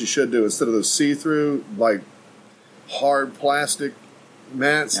 That's what you should do instead of those see-through, like, hard plastic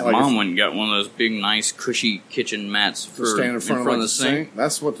mats. Yeah, like Mom went and got one of those big, nice, cushy kitchen mats for stand in front of the sink.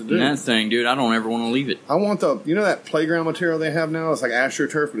 That's what to do. And that thing, dude, I don't ever want to leave it. I want you know that playground material they have now? It's like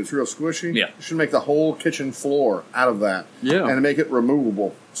AstroTurf, but it's real squishy? Yeah. You should make the whole kitchen floor out of that. Yeah. And make it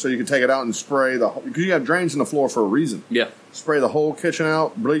removable. So you can take it out and spray because you have drains in the floor for a reason. Yeah. Spray the whole kitchen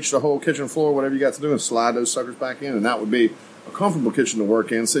out, bleach the whole kitchen floor, whatever you got to do, and slide those suckers back in. And that would be a comfortable kitchen to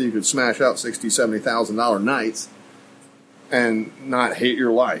work in, so you could smash out $60,000, $70,000 nights and not hate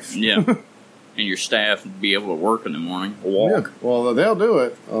your life. Yeah. And your staff would be able to work in the morning. Walk. Yeah. Well, they'll do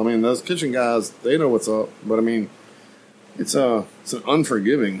it. I mean, those kitchen guys, they know what's up. But I mean, it's an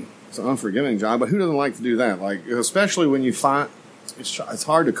unforgiving job. But who doesn't like to do that? Like, especially when you find it's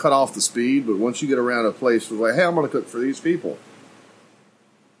hard to cut off the speed. But once you get around a place where, like, hey, I'm going to cook for these people.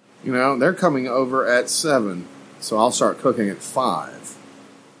 You know, they're coming over at 7, so I'll start cooking at 5.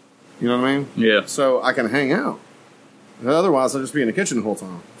 You know what I mean? Yeah. So I can hang out. Otherwise, I'll just be in the kitchen the whole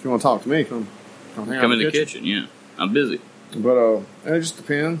time. If you want to talk to me, come hang out Come in the kitchen, yeah. I'm busy. But it just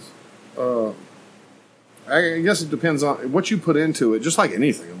depends. I guess it depends on what you put into it. Just like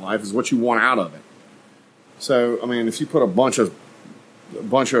anything in life, is what you want out of it. So, I mean, if you put a bunch of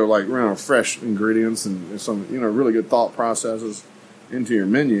like fresh ingredients and some really good thought processes into your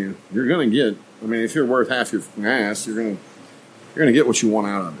menu, you're going to get. I mean, if you're worth half your ass, you're going to get what you want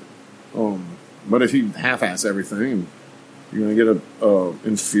out of it. But if you half-ass everything, you're going to get a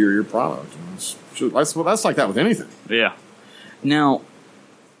inferior product. That's like that with anything. Yeah. Now,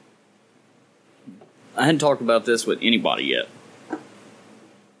 I hadn't talked about this with anybody yet.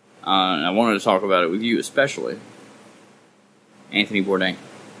 I wanted to talk about it with you especially. Anthony Bourdain.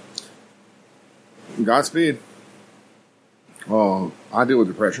 Godspeed. I deal with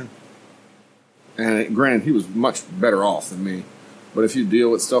depression. And granted, he was much better off than me. But if you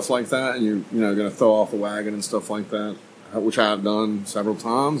deal with stuff like that and you're going to throw off the wagon and stuff like that, which I've done several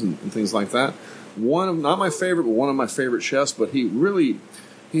times and things like that, not my favorite, but one of my favorite chefs, but he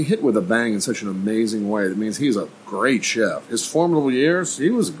hit with a bang in such an amazing way. That means he's a great chef. His formidable years, he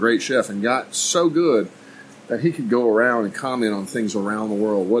was a great chef and got so good that he could go around and comment on things around the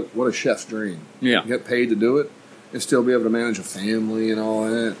world. What a chef's dream. Yeah. Get paid to do it and still be able to manage a family and all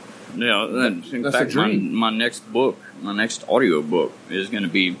that. Yeah, in that's fact, a dream. my next audio book is going to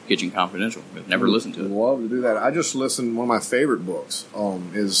be Kitchen Confidential. I've never listened to it. Love to do that. I just listened. One of my favorite books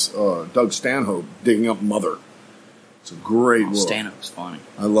is Doug Stanhope, Digging Up Mother. It's a great book. Stanhope's funny.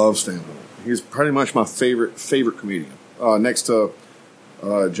 I love Stanhope. He's pretty much my favorite comedian, next to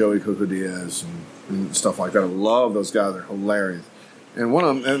Joey Coco Diaz and stuff like that. I love those guys. They're hilarious. And one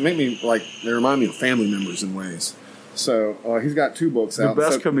of them, they remind me of family members in ways. So he's got 2 books out. The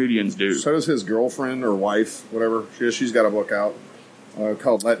best comedians do. So does his girlfriend or wife, whatever. She's got a book out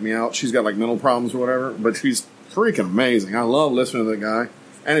called Let Me Out. She's got like mental problems or whatever, but she's freaking amazing. I love listening to the guy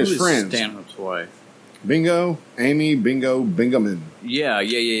and his friends. Stanhope's wife. Amy Bingaman. Yeah.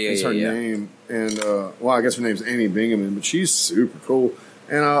 That's her name. And, I guess her name's Amy Bingaman, but she's super cool.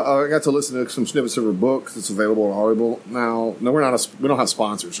 And I got to listen to some snippets of her book that's available on Audible. Now, no, we don't have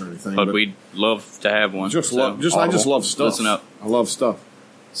sponsors or anything. But we'd love to have one. I just love stuff. Listen up. I love stuff.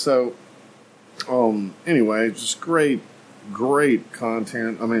 So, anyway, just great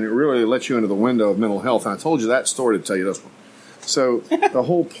content. I mean, it really lets you into the window of mental health. And I told you that story to tell you this one. So, the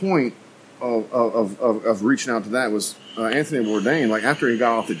whole point of reaching out to that was Anthony Bourdain. Like, after he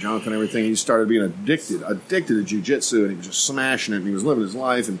got off the junk and everything, he started being addicted to jiu-jitsu, and he was just smashing it, and he was living his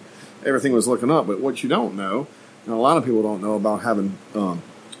life, and everything was looking up. But what you don't know, and a lot of people don't know about having a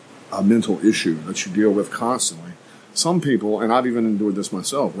mental issue that you deal with constantly. Some people, and I've even endured this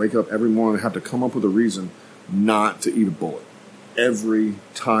myself, wake up every morning and have to come up with a reason not to eat a bullet every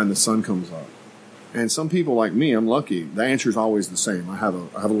time the sun comes up. And some people like me, I'm lucky. The answer is always the same. I have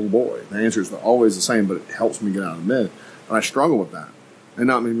a little boy. The answer is always the same, but it helps me get out of bed. And I struggle with that. And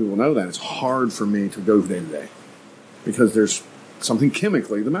not many people know that. It's hard for me to go day to day because there's something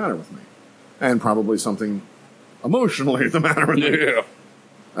chemically the matter with me, and probably something emotionally the matter with me. Yeah.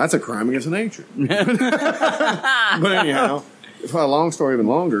 That's a crime against nature. But anyhow, if a long story even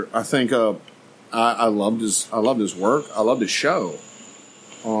longer, I think I loved his work. I loved his show.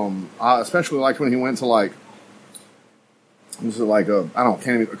 I especially liked when he went to like, was it like a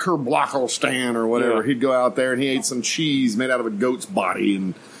Curb Blocker stand or whatever. Yeah. He'd go out there and he ate some cheese made out of a goat's body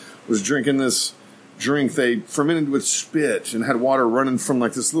and was drinking this drink they fermented with spit and had water running from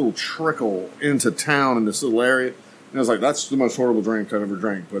like this little trickle into town in this little area. And I was like, that's the most horrible drink I've ever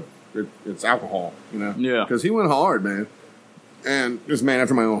drank, but it's alcohol, you know? Yeah. Because he went hard, man. And this man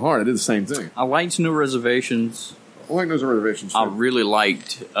after my own heart, I did the same thing. I liked No Reservations. I like those reservations. I really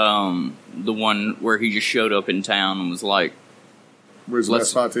liked the one where he just showed up in town and was like, Where's the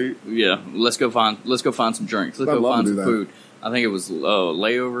best spot to eat? "Yeah, let's go find some drinks. Let's I'd go love find to do some that. food." I think it was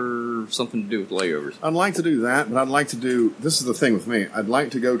layover, something to do with layovers. I'd like to do that, but I'd like to do, this is the thing with me, I'd like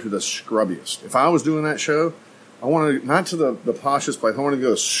to go to the scrubbiest. If I was doing that show, I want to, not to the poshest place, I want to go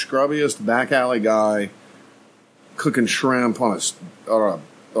to the scrubbiest back alley guy cooking shrimp on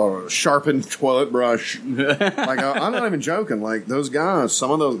a sharpened toilet brush. Like, I'm not even joking. Like, those guys,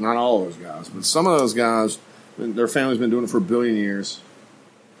 some of those, not all of those guys, but some of those guys, their family's been doing it for a billion years.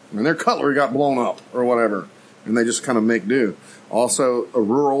 And their cutlery got blown up or whatever. And they just kind of make do. Also, a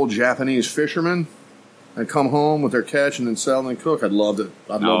rural Japanese fisherman. They'd come home with their catch and then sell and cook. I'd love to.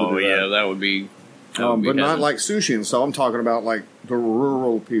 I'd love to do that. That would be. But not like sushi and so I'm talking about like the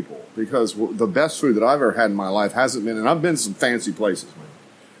rural people because the best food that I've ever had in my life hasn't been, and I've been to some fancy places, man.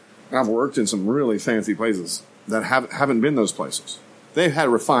 And I've worked in some really fancy places that haven't been those places. They've had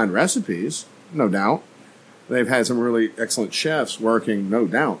refined recipes, no doubt. They've had some really excellent chefs working, no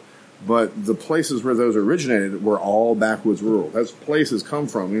doubt. But the places where those originated were all backwoods rural. Those places come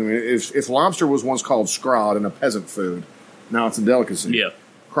from. I mean, if lobster was once called scrod and a peasant food, now it's a delicacy. Yeah.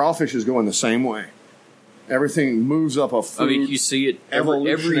 Crawfish is going the same way. Everything moves up a food. I mean, you see it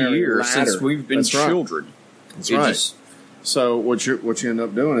every year since we've been children. That's right. So what you end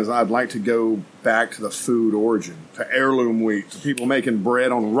up doing is I'd like to go back to the food origin, to heirloom wheat, to people making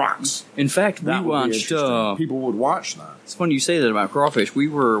bread on rocks. In fact, That we would be watched. interesting. People would watch that. It's funny you say that about crawfish. We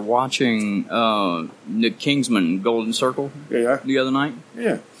were watching Nick Kingsman Golden Circle Yeah, the other night,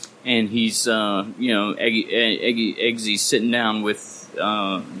 yeah. and he's Eggsy's sitting down with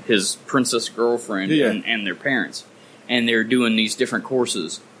his princess girlfriend Yeah. and their parents, and they're doing these different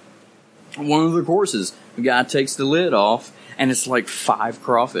courses. One of the courses, the guy takes the lid off, and it's like 5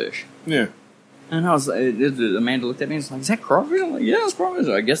 crawfish. Yeah. And I was, Amanda looked at me and was like, "Is that crawfish?" I'm like, "Yeah, it's crawfish."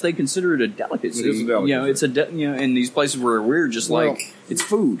 I guess they consider it a delicacy. It is a delicacy. You know, it's in these places where we're just Well, like, it's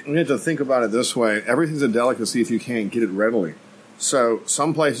food. You have to think about it this way. Everything's a delicacy if you can't get it readily. So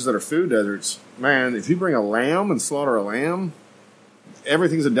some places that are food deserts, man, if you bring a lamb and slaughter a lamb,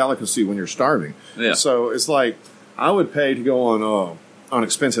 everything's a delicacy when you're starving. Yeah. So it's like I would pay to go on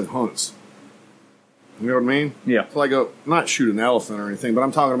expensive hunts. You know what I mean? Yeah. So like not shoot an elephant or anything, but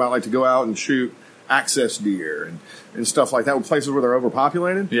I'm talking about like to go out and shoot access deer and stuff like that with places where they're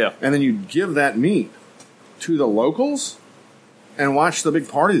overpopulated. Yeah. And then you give that meat to the locals and watch the big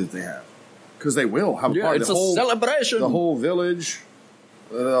party that they have. Because they will have a Yeah, party. it's The a whole- celebration. The whole village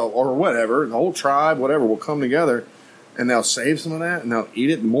or whatever, the whole tribe, whatever, will come together and they'll save some of that and they'll eat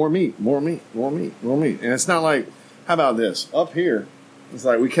it. More meat, more meat, more meat, more meat. And it's not like, how about this? Up here, it's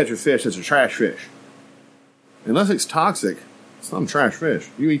like we catch a fish that's a trash fish. Unless it's toxic, it's not a trash fish.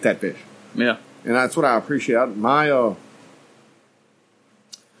 You eat that fish. Yeah. And that's what I appreciate. I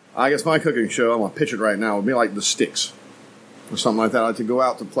guess my cooking show, I'm going to pitch it right now, would be like The Sticks or something like that. I like to go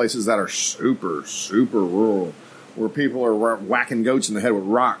out to places that are super, super rural, where people are whacking goats in the head with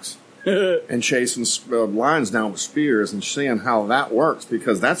rocks and chasing lions down with spears and seeing how that works,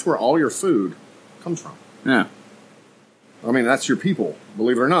 because that's where all your food comes from. Yeah. I mean, that's your people,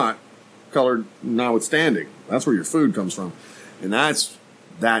 believe it or not, colored notwithstanding. That's where your food comes from. And that's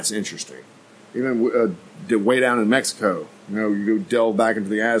interesting. Even way down in Mexico, you go delve back into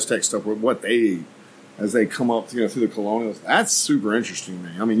the Aztec stuff, what they ate as they come up through the colonials. That's super interesting to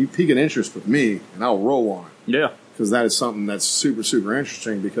me. I mean, you pique an interest with me, and I'll roll on it. Yeah. Because that is something that's super, super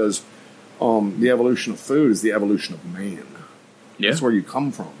interesting, because the evolution of food is the evolution of man. Yeah. That's where you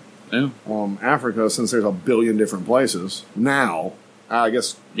come from. Yeah. Africa, since there's a billion different places, now, I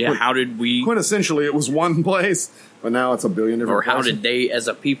guess... Yeah, how did we... Quintessentially, it was one place, but now it's a billion different Or how places. did they, as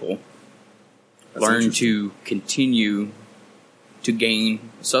a people, That's learn interesting. to continue to gain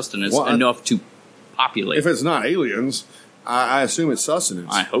sustenance Well, enough to populate. If it's not aliens, I assume it's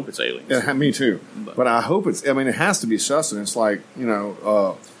sustenance. I hope it's aliens. Yeah, me too. But I hope it's. I mean, it has to be sustenance. Like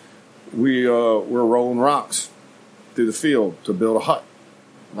we're rolling rocks through the field to build a hut,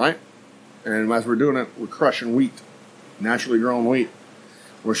 right? And as we're doing it, we're crushing wheat, naturally grown wheat.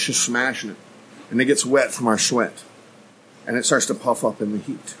 We're just smashing it, and it gets wet from our sweat, and it starts to puff up in the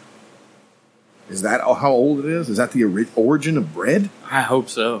heat. Is that how old it is? Is that the origin of bread? I hope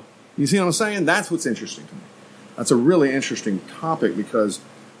so. You see what I'm saying? That's what's interesting to me. That's a really interesting topic because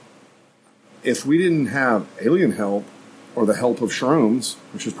if we didn't have alien help or the help of shrooms,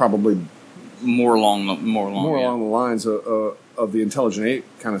 which is probably More along the lines of the intelligent ape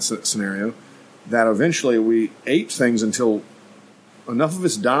kind of scenario, that eventually we ate things until enough of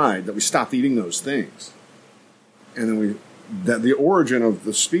us died that we stopped eating those things, and then that the origin of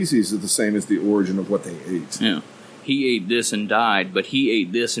the species is the same as the origin of what they ate. Yeah. He ate this and died, but he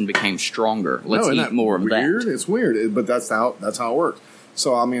ate this and became stronger. Let's eat more of weird? that. It's weird, but that's how it works.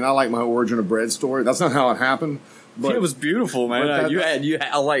 So I mean, I like my origin of bread story. That's not how it happened. But it was beautiful, man. But You had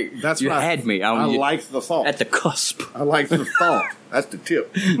me. I liked the thought. At the cusp. I like the thought. That's the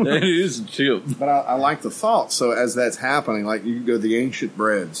tip. That is the tip. But I like the thought. So as that's happening, like you can go to the ancient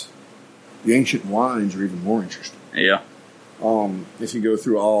breads, the ancient wines are even more interesting. Yeah. If you go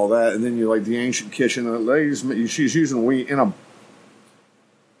through all that, and then you like the ancient kitchen, she's using wheat in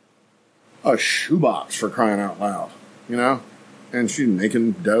a shoebox for crying out loud, you know. And she's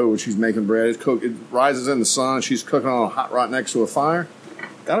making dough. She's making bread. It rises in the sun. She's cooking on a hot rock next to a fire.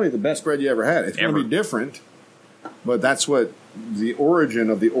 That'll be the best bread you ever had. It's going to be different, but that's what the origin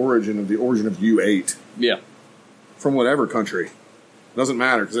of you ate. Yeah. From whatever country. Doesn't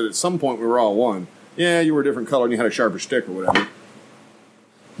matter, because at some point we were all one. Yeah, you were a different color and you had a sharper stick or whatever.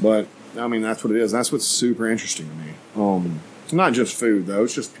 But, I mean, that's what it is. That's what's super interesting to me. It's not just food, though.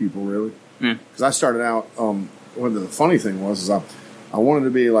 It's just people, really. Because I started out, what the funny thing was, is I wanted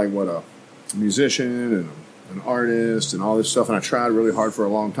to be like, a musician and an artist and all this stuff. And I tried really hard for a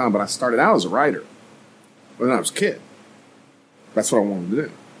long time. But I started out as a writer when I was a kid. That's what I wanted to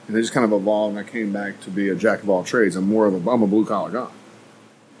do. And it just kind of evolved, and I came back to be a jack of all trades. I'm a blue-collar guy.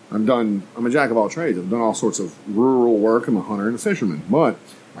 I'm a jack of all trades. I've done all sorts of rural work. I'm a hunter and a fisherman. But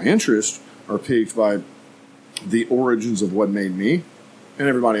my interests are piqued by the origins of what made me and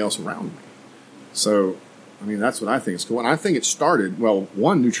everybody else around me. So, I mean, that's what I think is cool. And I think it started,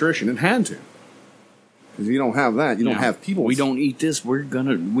 one, nutrition. It had to. Because if you don't have that, you don't have people. We don't eat this,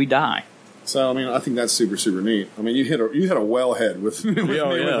 we die. So, I mean, I think that's super, super neat. I mean, you hit a wellhead with me with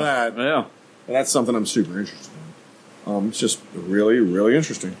that. Yeah. But that's something I'm super interested in. It's just really, really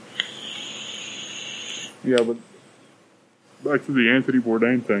interesting. Yeah, but back to the Anthony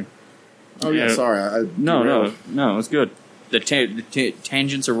Bourdain thing. Oh, yeah, sorry. No, it's good. The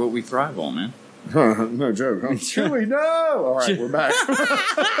tangents are what we thrive on, man. No joke. Huh? Chewy, no! All right, we're back.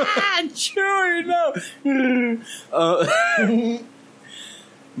 Chewy, no!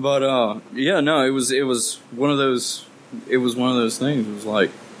 But, yeah, no, it was one of those things. It was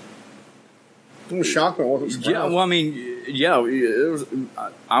like, I was shocked. I wasn't surprised. Yeah, well, I mean,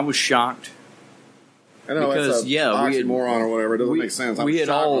 I was shocked. I know, because, oxymoron or whatever. It doesn't make sense. I was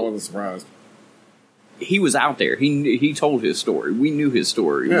shocked. I wasn't surprised. He was out there. He told his story. We knew his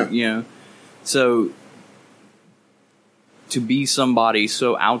story. Yeah. You know? So, to be somebody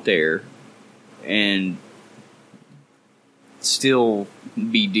so out there and still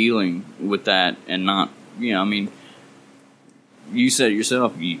be dealing with that and not, I mean, you said it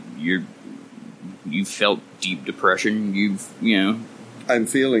yourself, you felt deep depression. I'm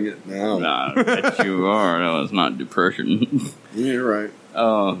feeling it now. I bet you are. No, it's not depression. Yeah, you're right.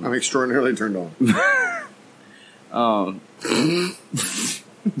 I'm extraordinarily turned on. God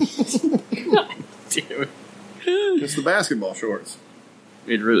damn it. It's the basketball shorts.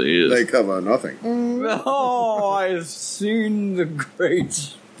 It really is. They cover nothing. Oh, I've seen the great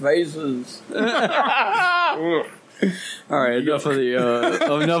faces. All right, enough of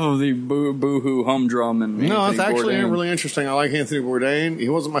the boo-hoo humdrum and no, Anthony it's actually Bourdain. Really interesting. I like Anthony Bourdain. He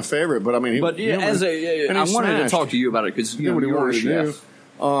wasn't my favorite, but I mean, I wanted to talk to you about it because you were a chef.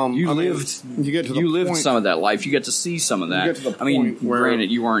 You lived some of that life. You get to see some of that. You get to the point where, granted,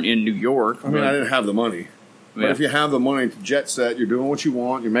 you weren't in New York. I mean, I didn't have the money. But if you have the money to jet set, you're doing what you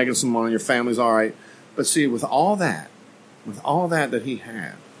want. You're making some money. Your family's all right. But see, with all that he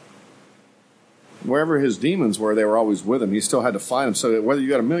had, wherever his demons were, they were always with him. He still had to fight them. So whether you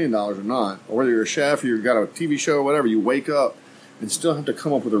got $1 million or not, or whether you're a chef, or you got a TV show or whatever, you wake up and still have to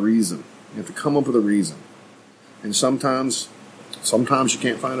come up with a reason. You have to come up with a reason. And sometimes you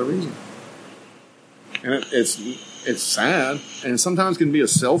can't find a reason. and it's sad, and sometimes can be a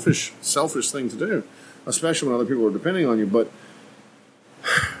selfish thing to do, especially when other people are depending on you. But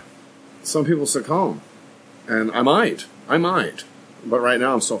some people succumb, and I might, but right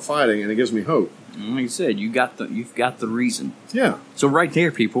now I'm still fighting, and it gives me hope. Like you said, you've got the reason. Yeah, So right there,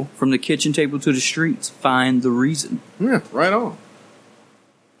 people, from the kitchen table to the streets, find the reason. yeah, right on.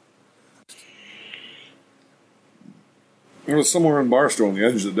 It was somewhere in Barstow on the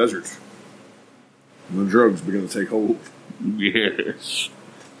edge of the desert. And the drugs began to take hold. Yes.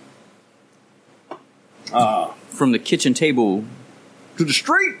 From the kitchen table to the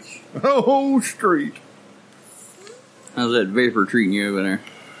streets. Oh, street. How's that vapor treating you over there?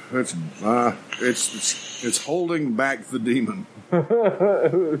 It's holding back the demon.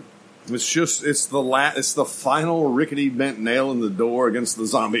 It's the final rickety bent nail in the door against the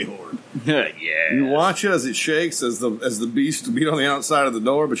zombie horde. Yeah. You watch it as it shakes as the beast beat on the outside of the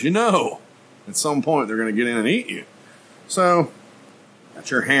door, but at some point they're going to get in and eat you. So,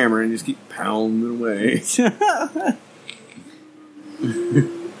 got your hammer and you just keep pounding away.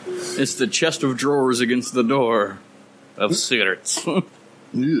 It's the chest of drawers against the door of cigarettes. Ugh.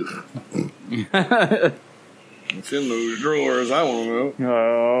 What's in those drawers? I want to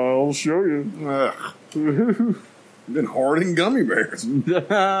know. I'll show you. Ugh. I've been hoarding gummy bears.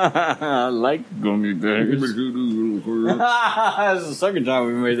 I like gummy bears. That's the second time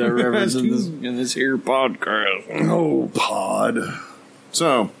we made that reference in this here podcast. Oh, pod.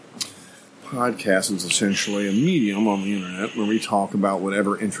 So, podcast is essentially a medium on the internet where we talk about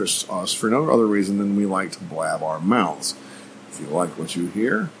whatever interests us for no other reason than we like to blab our mouths. If you like what you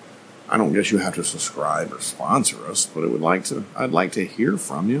hear, I don't guess you have to subscribe or sponsor us, but I'd like to hear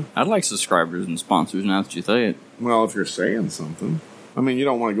from you. I'd like subscribers and sponsors now that you say it. Well, if you're saying something. I mean, you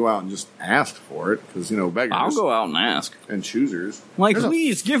don't want to go out and just ask for it, because, beggars I'll go out and ask. and choosers. Like, There's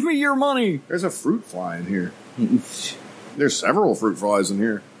please, give me your money. There's a fruit fly in here. There's several fruit flies in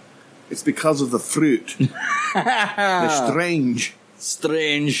here. It's because of the fruit. They're strange.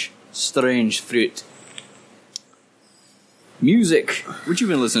 Strange fruit. Music. What you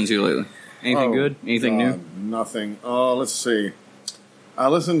been listening to lately? Anything good? Anything new? Nothing. Let's see. I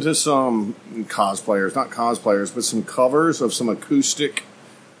listened to some cosplayers, not cosplayers, but some covers of some acoustic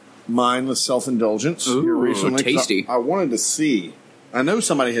mindless self-indulgence here Ooh, recently. 'Cause tasty. I wanted to see. I know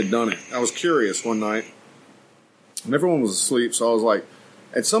somebody had done it. I was curious one night. And everyone was asleep, so I was like,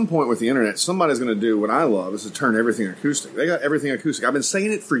 at some point with the internet, somebody's going to do what I love, is to turn everything acoustic. They got everything acoustic. I've been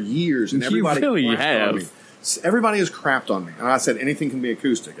saying it for years, and You everybody really crapped have. on me. Everybody has crapped on me. And I said, anything can be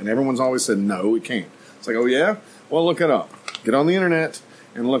acoustic. And everyone's always said, no, it can't. It's like, oh, yeah? Well, look it up. Get on the internet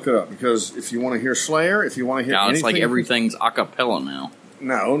and look it up. Because if you want to hear Slayer, if you want to hear Now it's anything... like everything's a cappella now.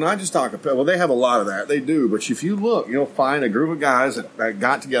 No, not just acapella. Well, they have a lot of that. They do. But if you look, you'll find a group of guys that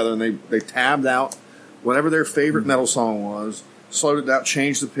got together and they tabbed out whatever their favorite metal song was, slowed it down,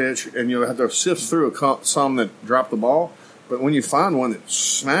 changed the pitch, and you'll have to sift through some that dropped the ball. But when you find one that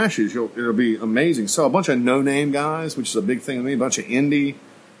smashes, it'll be amazing. So a bunch of no-name guys, which is a big thing to me, a bunch of indie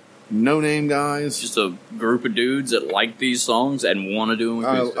no-name guys. Just a group of dudes that like these songs and want to do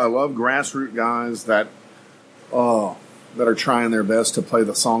them. I love grassroots guys that are trying their best to play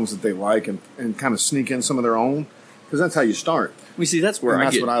the songs that they like and kind of sneak in some of their own, because that's how you start. We see that's where And I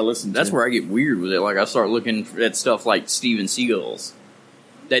that's get. what I listen to. That's where I get weird with it. Like I start looking at stuff like Steven Seagal's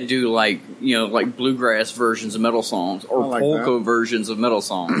that do like bluegrass versions of metal songs or I like polka that. versions of metal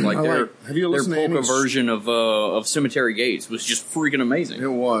songs. Like their have you listened to polka any- version of Cemetery Gates was just freaking amazing. It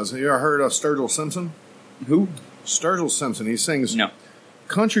was. Have you ever heard of Sturgill Simpson? Who? Sturgill Simpson. He sings No.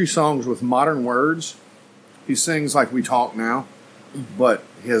 country songs with modern words. He sings like we talk now, but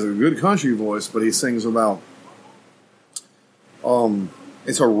he has a good country voice. But he sings about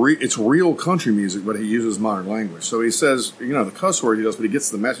it's real country music, but he uses modern language. So he says, the cuss word he does, but he gets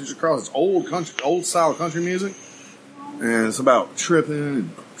the message across. It's old style country music, and it's about tripping and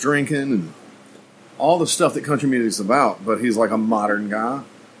drinking and all the stuff that country music's about. But he's like a modern guy,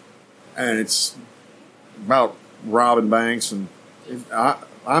 and it's about robbing banks. And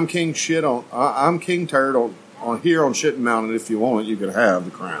I'm King Shit I'm King Turd on here on Shit Mountain. If you want it, you could have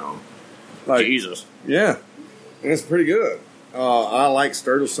the crown. Like, Jesus. yeah, and it's pretty good. I like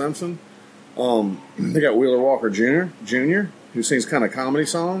Sturgill Simpson. They got Wheeler Walker Jr., who sings kind of comedy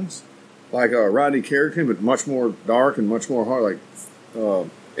songs, like Rodney Carrington, but much more dark and much more hard. Like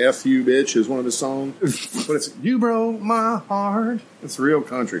 "F You Bitch" is one of his songs, but it's "You Broke My Heart." It's real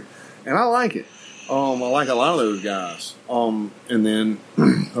country, and I like it. I like a lot of those guys. And then,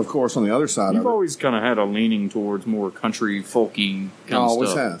 of course, on the other side You've of it, always kind of had a leaning towards more country, folky kind I of always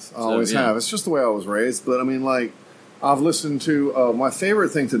stuff. have. I always So, yeah. have. It's just the way I was raised. But I mean, like, I've listened to, my favorite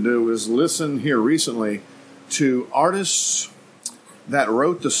thing to do is listen here recently to artists that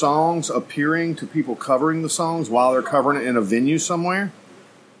wrote the songs appearing to people covering the songs while they're covering it in a venue somewhere.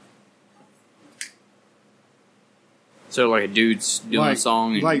 So like a dude's doing a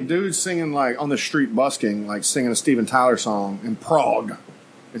song. And, like dudes singing like on the street busking, like singing a Steven Tyler song in Prague.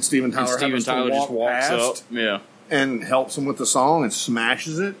 And Steven Tyler, just walks past up. Yeah. and helps them with the song and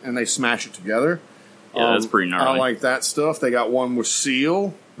smashes it, and they smash it together. Yeah, that's pretty gnarly. I like that stuff. They got one with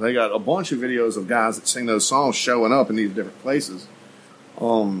Seal. They got a bunch of videos of guys that sing those songs showing up in these different places,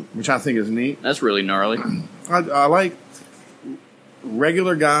 which I think is neat. That's really gnarly. I like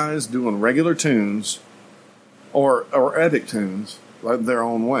regular guys doing regular tunes or epic tunes like their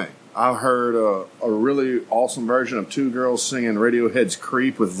own way. I heard a really awesome version of two girls singing Radiohead's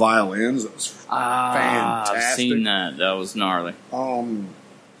 "Creep" with violins. It was fantastic. I've seen that. That was gnarly.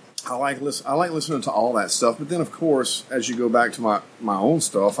 I like listening to all that stuff, but then of course, as you go back to my own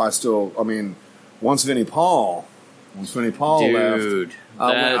stuff, once Vinnie Paul Dude,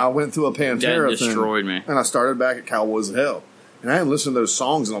 left, I went through a Pantera that destroyed thing, me. and I started back at Cowboys of Hell, and I hadn't listened to those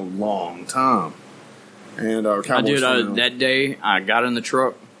songs in a long time. And that day I got in the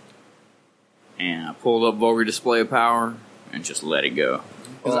truck and I pulled up Vulgar Display of Power and just let it go.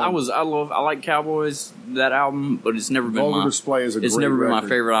 Because I like Cowboys, that album, but it's never been Vulgar Display is a it's great never been my record.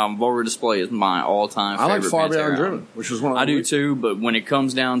 favorite album. Vulgar Display is my all-time I favorite. like Far Beyond Pantera Driven, album. which is one of the I do too, but when it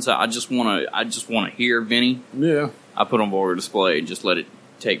comes down to I just want to hear Vinny. Yeah. I put on Vulgar Display and just let it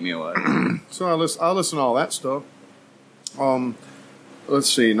take me away. So I listen to all that stuff. Let's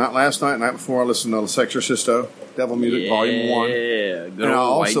see, not last night, night before, I listened to the Sexorcisto, Devil Music Volume 1. Yeah, good And I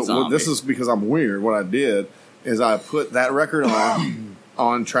old also, White Zombie. this is because I'm weird, what I did is I put that record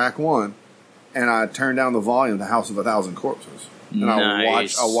on track 1, and I turned down the volume to House of a Thousand Corpses. And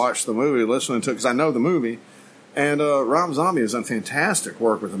Nice. I watched the movie, listening to it, because I know the movie. And Rob Zombie has done fantastic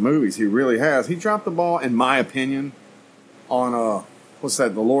work with the movies. He really has. He dropped the ball, in my opinion, on, what's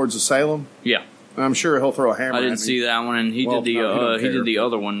that, The Lords of Salem? Yeah. And I'm sure he'll throw a hammer I at didn't me. see that one, and he Well, did no, he don't he care. did the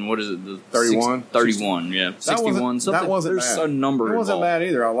other one. What is it? The 31? 31, yeah, 61. That wasn't There's bad. a number. It wasn't involved. bad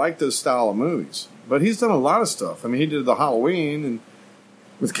either. I like this style of movies. But he's done a lot of stuff. I mean, he did the Halloween and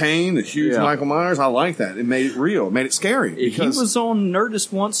with Kane, the huge Yeah. Michael Myers. I like that. It made it real. It made it scary. He Because was on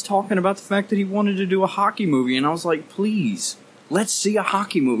Nerdist once talking about the fact that he wanted to do a hockey movie, and I was like, please, let's see a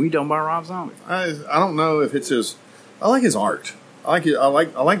hockey movie done by Rob Zombie. I don't know if it's his. I like his art. I like it. I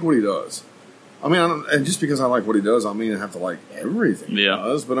like what he does. I mean, and just because I like what he does, I mean I have to like everything he Yeah.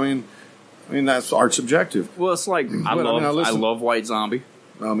 does. But I mean that's art subjective. Well, it's like I love White Zombie.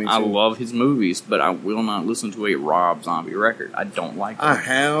 I mean, I love his movies, but I will not listen to a Rob Zombie record. I don't like it. I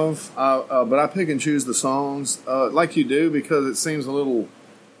have, but I pick and choose the songs like you do because it seems a little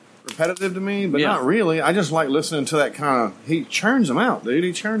repetitive to me, but Yeah. not really. I just like listening to that kind of. He churns them out, dude.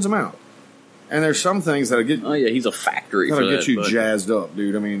 He churns them out. And there's some things that'll get Oh yeah, he's a factory for get that. you but jazzed up,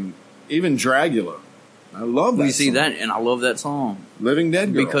 dude. I mean, even Dragula. I love that. you see song. that, and I love that song Living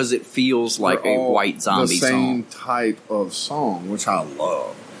Dead Girl. because it feels like They're a all White Zombie the same song. type of song, which I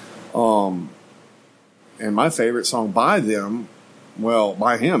love. And my favorite song by them, well,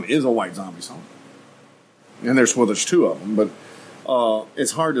 by him, is a White Zombie song. And there's two of them, but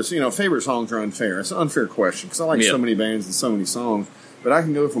it's hard to see. Favorite songs are unfair. It's an unfair question because I like Yeah. so many bands and so many songs. But I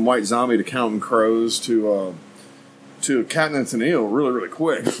can go from White Zombie to Counting Crows to Captain and Tennille really, really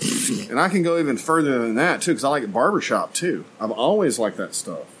quick. And I can go even further than that too because I like Barbershop too. I've always liked that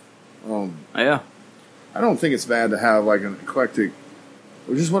stuff. Yeah, I don't think it's bad to have like an eclectic,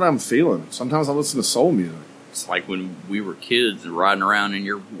 which is what I'm feeling. Sometimes I listen to soul music. it's like when we were kids riding around in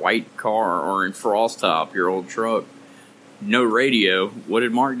your white car or in Frost Top, your old truck. No radio. What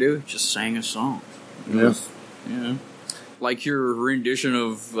did Mark do? Just sang a song. Yes. Yeah. Like your rendition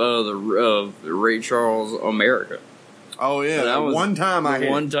of the Ray Charles America. Oh yeah. That was one time I the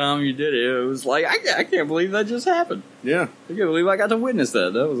hit. one time you did it. It was like I can't believe that just happened. Yeah, I can't believe I got to witness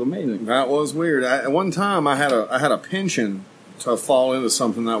that. That was amazing. that was weird. At one time I had a penchant to fall into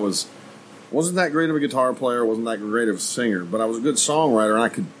something that wasn't that great of a guitar player, wasn't that great of a singer, but I was a good songwriter, and I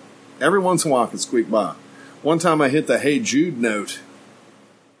could every once in a while I could squeak by. One time I hit the Hey Jude note.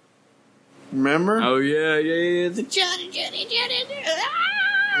 Remember? Oh yeah. The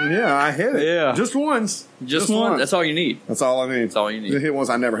Yeah, I hit it. Yeah. Just once. just one. That's all you need. That's all I need. That's all you The need. hit once.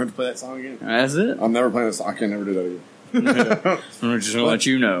 I never have to play that song again. That's it. I'm never playing this. I can never do that again. I'm just gonna let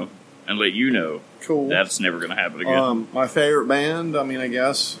you know and let you know Cool. that's never gonna happen again. My favorite band, I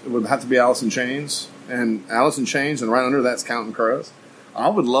guess, it would have to be Alice in Chains. And Alice in Chains, and right under that's Counting Crows. I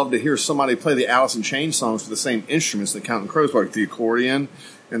would love to hear somebody play the Alice in Chains songs for the same instruments that Counting Crows play, like the accordion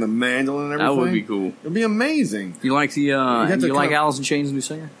and the mandolin and everything. That would be cool. It'd be amazing. You like the? You like Alice in Chains' new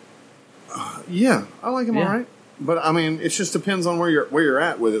singer? Yeah, I like him all right. But I mean, it just depends on where you're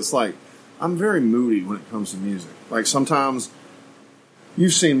at with it. It's like I'm very moody when it comes to music. Like sometimes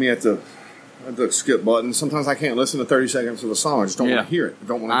you've seen me at the skip button. Sometimes I can't listen to 30 seconds of a song. I just don't want to hear it. I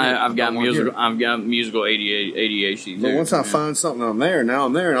don't want to hear it. I've got musical ADHD. But once I find something, I'm there, and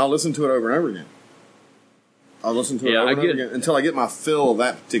I'll listen to it over and over again. I'll listen to it over and over again until I get my fill of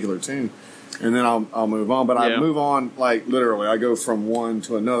that particular tune. And then I'll move on. But I move on, like, literally. I go from one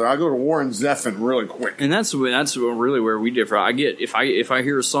to another. I go to Warren Zevon really quick. And that's really where we differ. I get, if I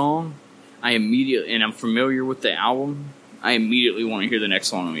hear a song, and I'm familiar with the album, I immediately want to hear the next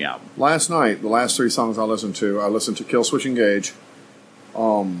song on the album. Last night, the last 3 songs I listened to Kill Switch Engage.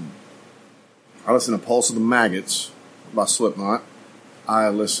 I listened to Pulse of the Maggots by Slipknot.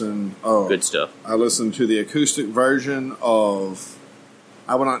 Good stuff. I listened to the acoustic version of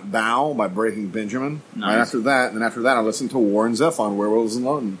I Will Not Bow by Breaking Benjamin. Nice. Right after that, I listened to Warren Zevon, Werewolves in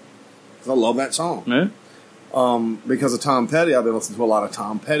London. Because I love that song. Yeah. Because of Tom Petty, I've been listening to a lot of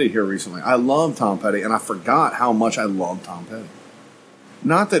Tom Petty here recently. I love Tom Petty, and I forgot how much I love Tom Petty.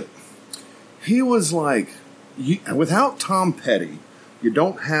 Not that he was like, without Tom Petty, you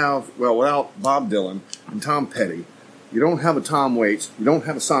don't have, without Bob Dylan and Tom Petty, you don't have a Tom Waits, you don't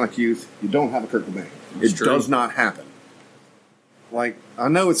have a Sonic Youth, you don't have a Kurt Cobain. It does not happen. Like, I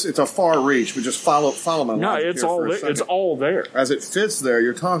know it's a far reach, but just follow my No, logic it's here all for a there. second. It's all there. As it fits there,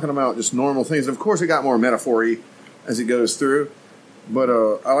 you're talking about just normal things. Of course, it got more metaphor-y as it goes through. But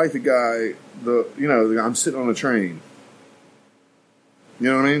I like the guy, the guy, I'm sitting on a train. You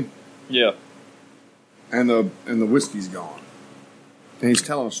know what I mean? Yeah. And the whiskey's gone. And he's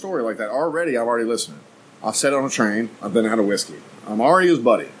telling a story like that. I've already listened. I've sat on a train. I've been out of whiskey. I'm already his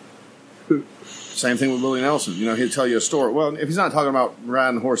buddy. Same thing with Willie Nelson. He'd tell you a story. Well, if he's not talking about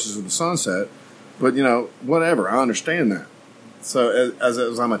riding horses with the sunset, but, whatever. I understand that. So as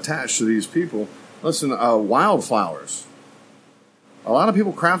I'm attached to these people, listen, Wildflowers. A lot of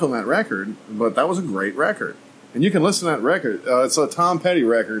people crap on that record, but that was a great record. And you can listen to that record. It's a Tom Petty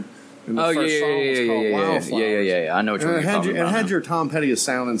record. And the first song was called Wildflowers. Yeah. I know what you're talking about. It had your Tom Petty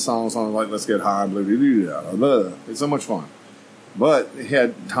sounding songs on it, like Let's Get High, blah, blah, blah, blah. It's so much fun. But it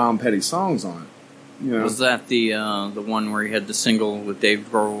had Tom Petty songs on it. Was that the one where he had the single with Dave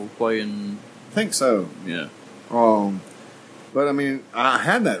Grohl playing? I think so. Yeah. But I mean, I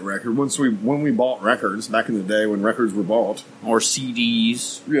had that record when we bought records back in the day when records were bought, or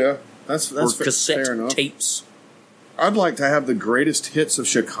CDs. Yeah, that's or cassette fair enough. tapes. I'd like to have the greatest hits of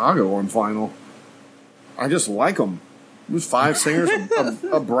Chicago on vinyl. I just like them. There's 5 singers,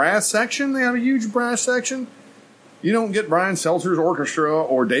 a brass section. They have a huge brass section. You don't get Brian Seltzer's orchestra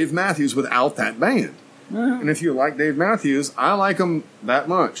or Dave Matthews without that band. And if you like Dave Matthews, I like him that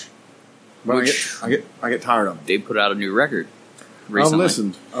much. But I get tired of him. They put out a new record recently.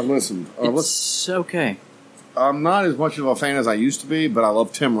 I've listened. It's okay. I'm not as much of a fan as I used to be, but I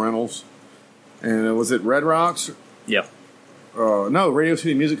love Tim Reynolds. And was it Red Rocks? Yeah. No, Radio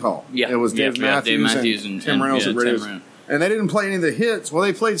City Music Hall. Yeah. It was Dave Matthews and Tim Reynolds at Radio Tim City. Reynolds. And they didn't play any of the hits. Well,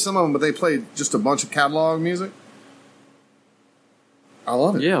 they played some of them, but they played just a bunch of catalog music. I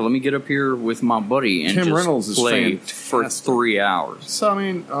love it. Yeah, let me get up here with my buddy and Tim just Reynolds is play fantastic. for 3 hours. So, I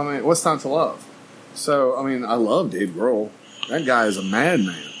mean, what's not to love? So, I mean, I love Dave Grohl. That guy is a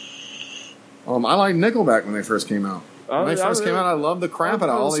madman. I like Nickelback when they first came out. When they first came out, I loved the crap out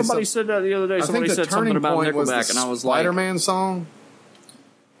of all these Somebody said that the other day. I Somebody think the said something turning about point was Nickelback, the and I was like, Spider-Man song.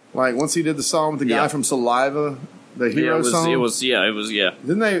 Like, once he did the song with the guy from Saliva, the hero song. It was.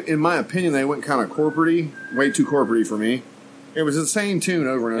 Then they, in my opinion, they went kind of corporate-y, way too corporate-y for me. It was the same tune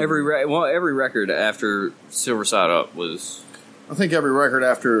over and over. Every record after Silver Side Up was. I think every record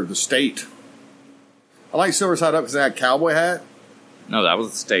after The State. I like Silver Side Up because they had Cowboy Hat. No, that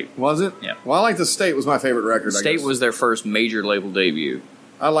was The State. Was it? Yeah. Well, I like The State was my favorite record. State was their first major label debut.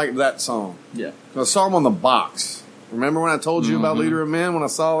 I liked that song. Yeah. I saw them on the box. Remember when I told you about Leader of Men when I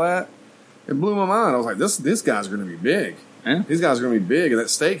saw that? It blew my mind. I was like, this guy's going to be big. Yeah. These guys are going to be big. And that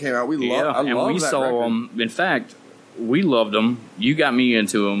State came out. I love that saw record. them. In fact, we loved them. You got me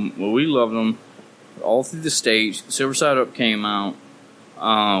into them. Well, we loved them all through the stage. Silver Side Up came out.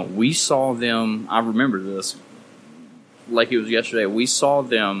 We saw them. I remember this like it was yesterday. We saw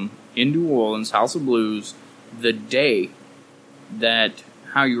them in New Orleans, House of Blues, the day that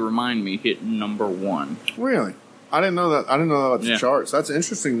How You Remind Me hit number 1. Really? I didn't know that. I didn't know that about the charts. That's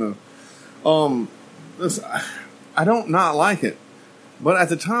interesting, though. I don't not like it. But at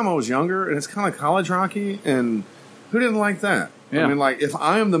the time I was younger, and it's kind of college rocky, and who didn't like that? Yeah. I mean, like, if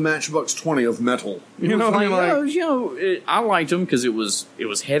I am the Matchbox 20 of metal, you It know was what I mean? I liked them because it was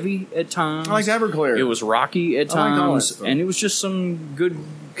heavy at times. I liked Everclear. It was rocky at I liked all that times, stuff. and it was just some good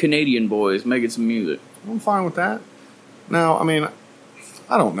Canadian boys making some music. I'm fine with that. Now, I mean,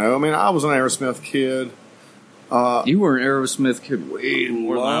 I don't know. I mean, I was an Aerosmith kid. You were an Aerosmith kid way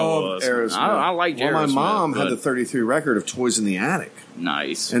more than I Loved was. Aerosmith. I liked well, Aerosmith. my mom had but the 33 record of Toys in the Attic.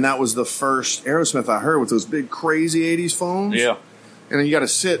 nice. And that was the first Aerosmith I heard with those big, crazy 80s phones. Yeah. And then you got to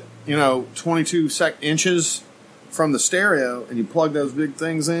sit, 22 inches from the stereo, and you plug those big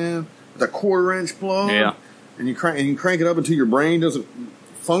things in with a 1/4-inch plug. Yeah. And you crank it up until your brain doesn't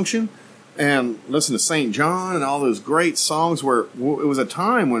function. And listen to St. John and all those great songs where it was a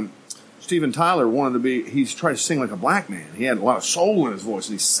time when Steven Tyler he tried to sing like a black man. He had a lot of soul in his voice,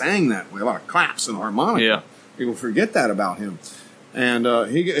 and he sang that way, a lot of claps and harmonica. Yeah. People forget that about him. And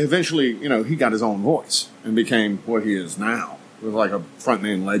he eventually, he got his own voice and became what he is now. He was like a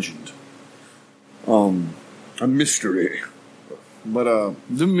frontman legend. A mystery. But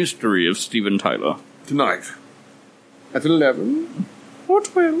The mystery of Steven Tyler. tonight at 11 or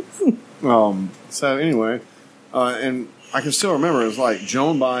 12. So anyway, and I can still remember it was like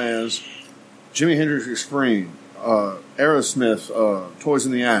Joan Baez, Jimi Hendrix Extreme, Aerosmith, Toys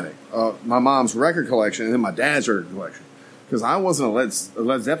in the Attic, my mom's record collection, and then my dad's record collection. Because I wasn't a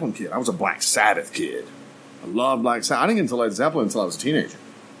Led Zeppelin kid. I was a Black Sabbath kid. I loved Black Sabbath. I didn't get into Led Zeppelin until I was a teenager.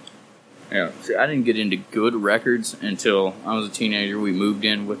 Yeah. See, I didn't get into good records until I was a teenager. We moved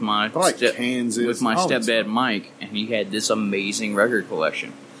in with my Kansas, with my all that stepdad stuff. Mike, and he had this amazing record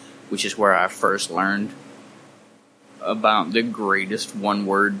collection, which is where I first learned about the greatest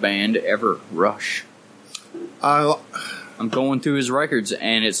one-word band ever, Rush. I'm going through his records,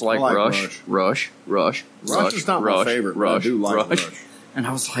 and it's like, I like Rush. Rush is not my favorite, but I do like Rush. And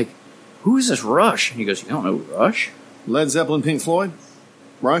I was like, who is this Rush? And he goes, you don't know Rush? Led Zeppelin, Pink Floyd,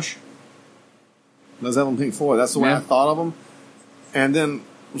 Rush. Led Zeppelin, Pink Floyd. That's the way Yeah. I thought of them. And then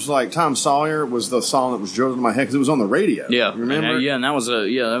it was like Tom Sawyer was the song that was drilled into my head because it was on the radio. Yeah. You remember? And that was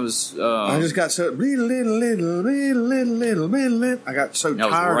I just got so bleed a little. I got so that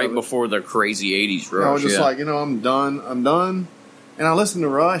was tired right of it. before the crazy 80s Rush. I was just yeah. like, I'm done. And I listened to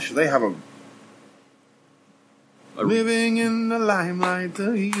Rush. They have a living in the limelight,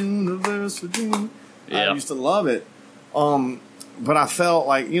 the universal dream. Yeah. I used to love it. But I felt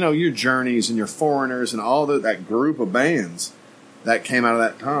like, your Journeys and your Foreigners and all that group of bands that came out of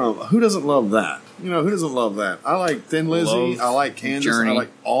that time. Who doesn't love that? Who doesn't love that? I like Thin Lizzy. Love I like Kansas. Journey. I like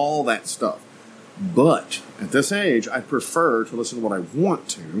all that stuff. But at this age, I prefer to listen to what I want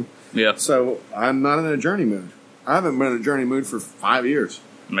to. Yeah. So I'm not in a Journey mood. I haven't been in a Journey mood for 5 years.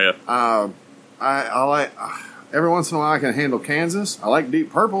 Yeah. I like every once in a while I can handle Kansas. I like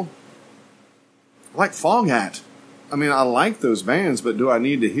Deep Purple. I like Foghat. I mean, I like those bands, but do I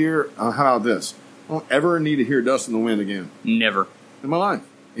need to hear? How about this? I don't ever need to hear Dust in the Wind again Never. in my life.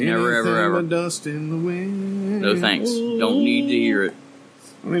 Never, Anything ever, ever. but Dust in the Wind. No thanks. Don't need to hear it.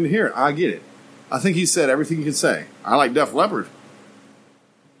 I don't need to hear it. I get it. I think he said everything he could say. I like Def Leppard.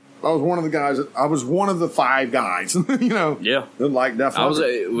 I was one of the guys. I was one of the 5 guys. Yeah. that like Def Leppard. I was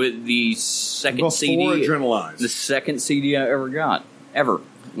with the second before CD. Adrenalize. The second CD I ever got,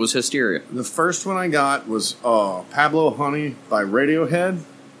 was Hysteria. The first one I got was Pablo Honey by Radiohead.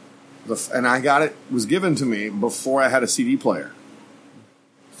 And I got it, was given to me before I had a CD player.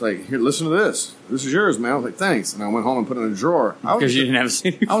 It's like, here, listen to this. This is yours, man. I was like, thanks. And I went home and put it in a drawer. Because you didn't have a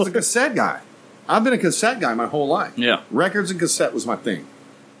CD. I was a cassette guy. I've been a cassette guy my whole life. Yeah. Records and cassette was my thing.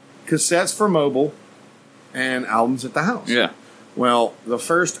 Cassettes for mobile and albums at the house. Yeah. Well, the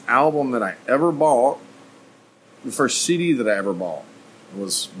first album that I ever bought, the first CD that I ever bought,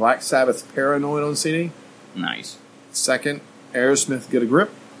 was Black Sabbath Paranoid on CD. Nice. Second, Aerosmith Get a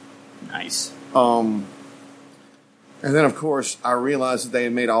Grip. Nice. And then, of course, I realized that they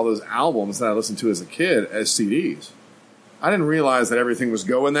had made all those albums that I listened to as a kid as CDs. I didn't realize that everything was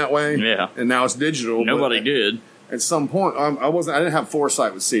going that way. Yeah. And now it's digital. Nobody but did. At some point, I didn't have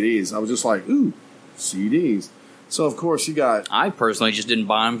foresight with CDs. I was just like, ooh, CDs. So, of course, you got... I personally just didn't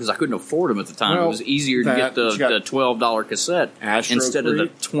buy them because I couldn't afford them at the time. Well, it was easier to get you got the $12 cassette Astro instead of the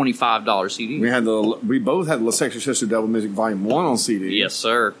Creep. $25 CD. We both had the Sex Sister Double Music Volume 1 on CD. Yes,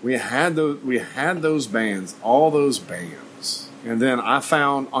 sir. We had those bands, all those bands. And then I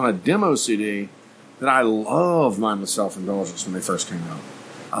found on a demo CD that I loved Mindless Self-Indulgence when they first came out.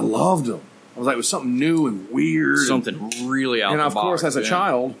 I loved them. I was like, it was something new and weird. Something really out And the of course, box, as a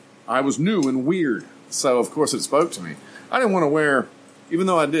child, I was new and weird. So, of course, it spoke to me. I didn't want to wear, even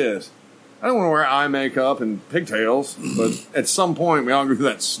though I did, I didn't want to wear eye makeup and pigtails. But at some point, we all go through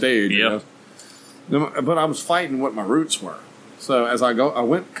that stage. Yep. But I was fighting what my roots were. So as I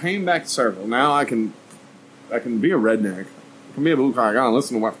came back to Circle. Now I can be a redneck. I can be a blue collar guy and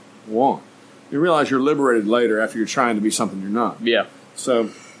listen to what I want. You realize you're liberated later after you're trying to be something you're not. Yeah. So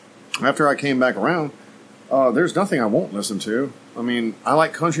after I came back around, there's nothing I won't listen to. I mean, I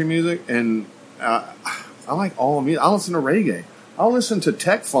like country music, and I like all music. I'll listen to reggae. I'll listen to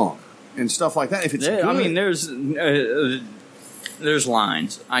tech funk and stuff like that if it's good. I mean, there's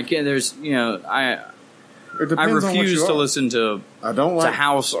lines. I can't. There's I It depends on what refuse you to are. listen to I don't like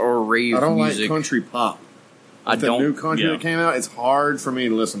house or rave I don't music. like country pop. I The don't. new country that came out, it's hard for me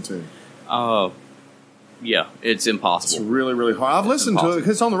to listen to. Yeah, it's It's impossible. really, really hard. I've listened to it impossible.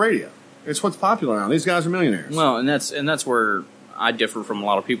 because it's on the radio. It's what's popular now. These guys are millionaires. Well, and that's where I differ from a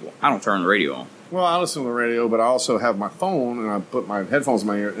lot of people. I don't turn the radio on. Well, I listen to the radio, but I also have my phone, and I put my headphones in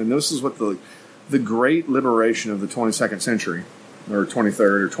my ear. And this is what the great liberation of the 22nd century, or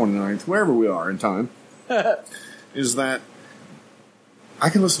 23rd, or 29th, wherever we are in time, is that I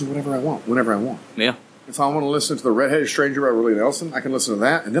can listen to whatever I want, whenever I want. Yeah. If I want to listen to The Red-Headed Stranger by Willie Nelson, I can listen to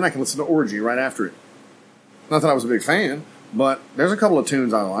that, and then I can listen to Orgy right after it. Not that I was a big fan, but there's a couple of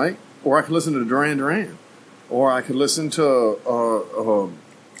tunes I like. Or I could listen to Duran Duran. Or I could listen to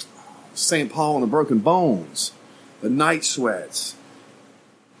St. Paul and the Broken Bones, the Night Sweats.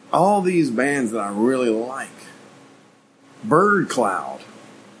 All these bands that I really like. Bird Cloud.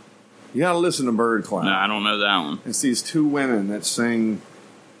 You got to listen to Bird Cloud. No, I don't know that one. It's these two women that sing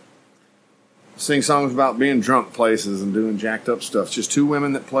songs about being drunk places and doing jacked up stuff. It's just two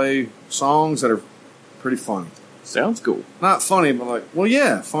women that play songs that are pretty funny. Sounds cool. Not funny, but like, well,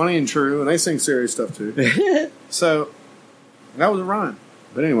 yeah, funny and true. And they sing serious stuff too. So that was a rhyme.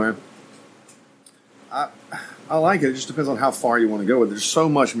 But anyway, I like it. It just depends on how far you want to go with it. There's so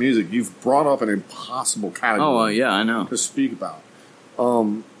much music. You've brought up an impossible category. Oh, yeah, I know. To speak about.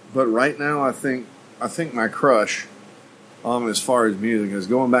 But right now, I think my crush, as far as music, is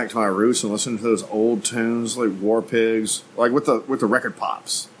going back to my roots and listening to those old tunes like War Pigs, like with the record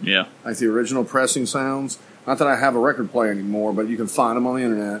pops, Yeah. like the original pressing sounds. Not that I have a record player anymore, but you can find them on the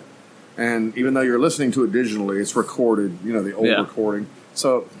internet. And even though you're listening to it digitally, it's recorded. The old recording.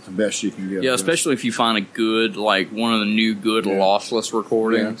 So the best you can get. Yeah, especially if you find a good, like one of the new good lossless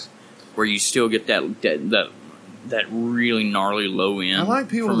recordings, where you still get that really gnarly low end. I like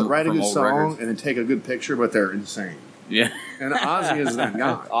people that write a good old song records. and then take a good picture, but they're insane. Yeah, And Ozzy is that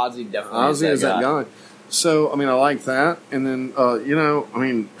guy. Ozzy definitely Ozzy is that guy. So, I mean, I like that. And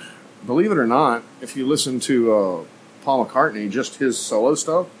then, believe it or not, if you listen to Paul McCartney, just his solo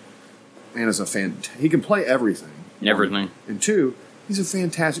stuff, man, is he can play everything. Everything. And two, he's a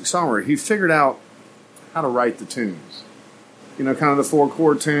fantastic songwriter. He figured out how to write the tunes. Kind of the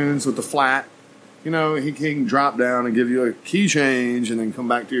 4-chord tunes with the flat. He can drop down and give you a key change and then come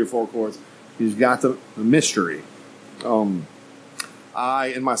back to your 4 chords. He's got the mystery. In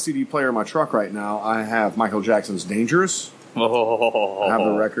my CD player in my truck right now, I have Michael Jackson's Dangerous. Oh, I have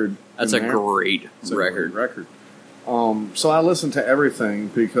the record. That's in a there. great It's a record. great record. So I listen to everything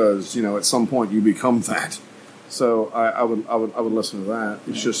because at some point you become that. So I would listen to that.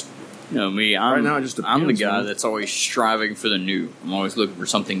 It's just Me, Right now, it just I'm the depends, guy man. that's always striving for the new. I'm always looking for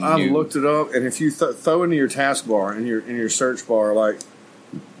something I've new. looked it up, and if you throw into your taskbar in your search bar like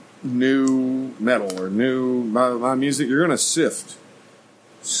new metal or new my music, you're gonna sift.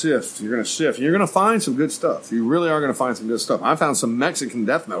 You're gonna sift. You're gonna find some good stuff. You really are gonna find some good stuff. I found some Mexican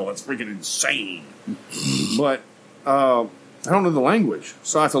death metal that's freaking insane, but I don't know the language,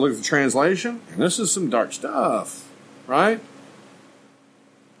 so I have to look at the translation. And this is some dark stuff, right?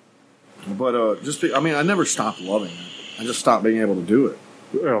 But I never stopped loving it. I just stopped being able to do it,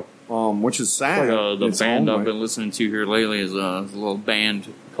 Yeah. which is sad. The It's band the I've only- been listening to here lately is a little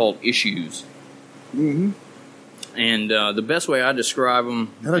band called Issues. Mhm. And the best way I describe them...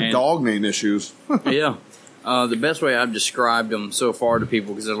 Had a dog named Issues. Yeah. The best way I've described them so far to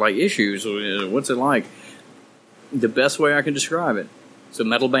people, because they're like, Issues, what's it like? The best way I can describe it, it's a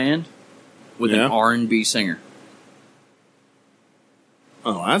metal band with an R&B singer.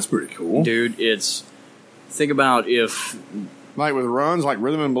 Oh, that's pretty cool. Dude, think about if... Like with runs, like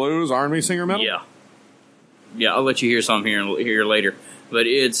rhythm and blues, R&B singer metal. Yeah, I'll let you hear some here later. But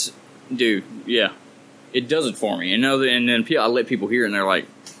dude, yeah. It does it for me. And then I let people hear it, and they're like,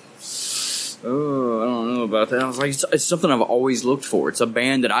 oh, I don't know about that. I was like, it's something I've always looked for. It's a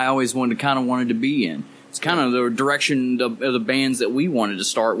band that I always wanted to be in. It's kind of the direction of the bands that we wanted to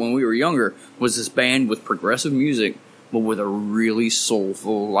start when we were younger, was this band with progressive music, but with a really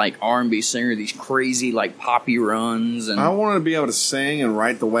soulful, like, R&B singer, these crazy, like, poppy runs. And I wanted to be able to sing and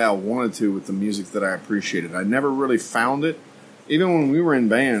write the way I wanted to with the music that I appreciated. I never really found it even when we were in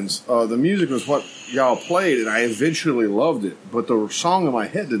bands, the music was what y'all played, and I eventually loved it. But the song in my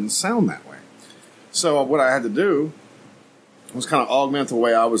head didn't sound that way. So what I had to do was kind of augment the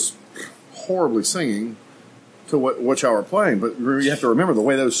way I was horribly singing to what y'all were playing. But you have to remember the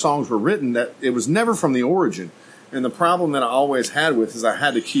way those songs were written, that it was never from the origin. And the problem that I always had with is I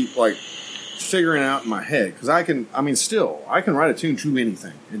had to keep like figuring it out in my head, because I can write a tune to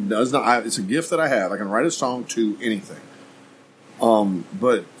anything. It does not. It's a gift that I have. I can write a song to anything.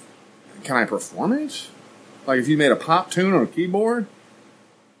 But can I perform it? Like if you made a pop tune on a keyboard,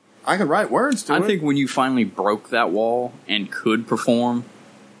 I could write words to it. I think when you finally broke that wall and could perform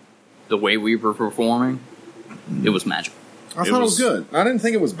the way we were performing, it was magical. I thought it was good. I didn't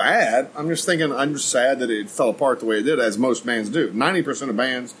think it was bad. I'm just sad that it fell apart the way it did, as most bands do. 90% of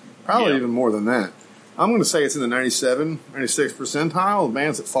bands, probably even more than that. I'm going to say it's in the 96th percentile of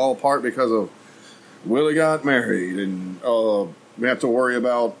bands that fall apart because of Willie got married, and we have to worry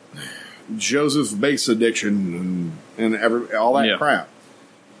about Joseph's bass addiction and all that crap.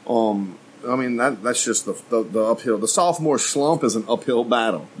 I mean, that's just the uphill. The sophomore slump is an uphill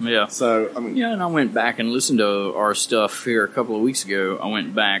battle. Yeah. So, I mean. Yeah, and I went back and listened to our stuff here a couple of weeks ago. I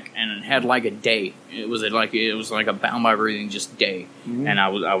went back and it had like a day. It was like a Bound by Breathing just day. Mm-hmm. And I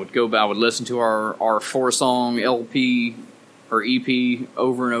would listen to our 4-song LP or EP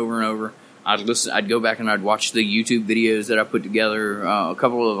over and over and over. I'd go back and I'd watch the YouTube videos that I put together, a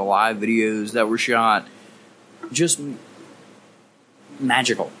couple of the live videos that were shot. Just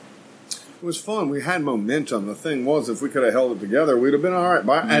magical. It was fun. We had momentum. The thing was, if we could have held it together, we'd have been all right.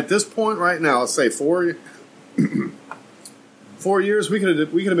 But at this point right now, let's say 4 years, we could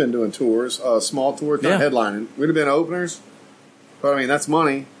have been doing tours, small tours, not headlining. We'd have been openers. But I mean, that's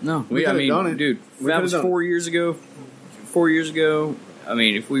money. No, we could have done it, dude. That was 4 years ago. 4 years ago. I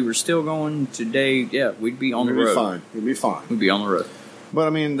mean, if we were still going today, we'd be on the road. Fine. We'd be fine. We'd be on the road. But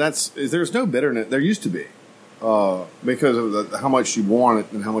I mean, there's no bitterness. There used to be. Because of how much you want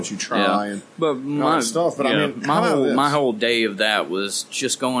it and how much you try and but my stuff. But I mean, my whole day of that was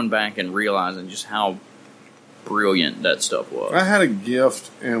just going back and realizing just how brilliant that stuff was. I had a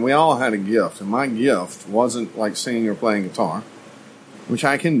gift, and we all had a gift, and my gift wasn't like singing or playing guitar, which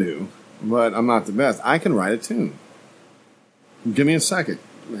I can do, but I'm not the best. I can write a tune. Give me a second.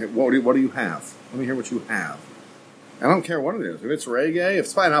 What do you have? Let me hear what you have. I don't care what it is. If it's reggae, if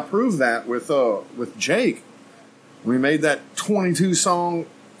it's fine. I proved that with Jake. We made that 22 song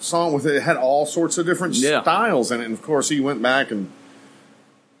with it had all sorts of different styles in it. And of course, he went back and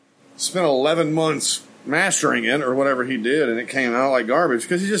spent 11 months mastering it or whatever he did, and it came out like garbage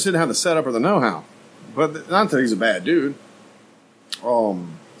because he just didn't have the setup or the know-how. But not that he's a bad dude.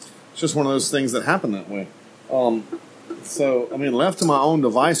 It's just one of those things that happen that way. So, I mean, left to my own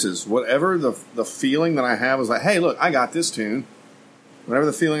devices, whatever the feeling that I have is like, hey, look, I got this tune. Whatever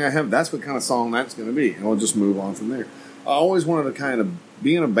the feeling I have, that's what kind of song that's going to be. And we'll just move on from there. I always wanted to kind of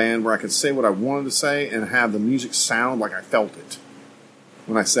be in a band where I could say what I wanted to say and have the music sound like I felt it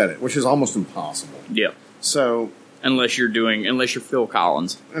when I said it, which is almost impossible. Yeah. So unless you're Phil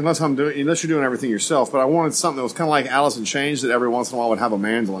Collins. Unless you're doing everything yourself. But I wanted something that was kind of like Alice in Chains, that every once in a while would have a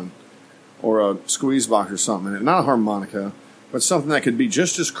mandolin or a squeeze box or something in it. Not a harmonica, but something that could be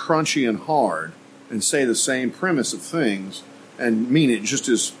just as crunchy and hard and say the same premise of things and mean it just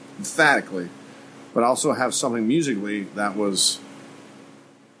as emphatically, but also have something musically that was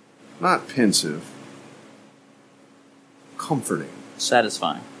not pensive, comforting.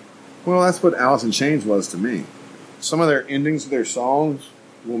 Satisfying. Well, that's what Alice in Chains was to me. Some of their endings of their songs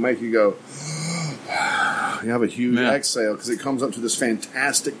will make you go, you have a huge exhale because it comes up to this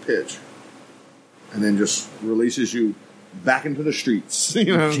fantastic pitch and then just releases you back into the streets.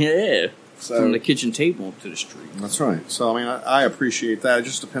 You know? Yeah. So, from the kitchen table to the street. That's right. So, I mean, I appreciate that. It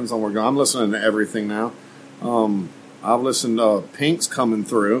just depends on where we're going. I'm listening to everything now. I've listened to Pink's coming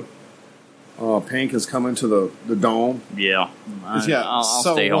through. Pink is coming to the Dome. Yeah. I'll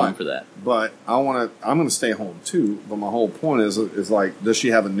stay home for that. But I'm going to stay home too. But my whole point is like, does she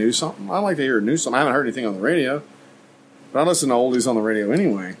have a new something? I like to hear a new something. I haven't heard anything on the radio. But I listen to oldies on the radio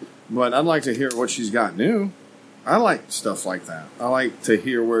anyway. But I'd like to hear what she's got new. I like stuff like that. I like to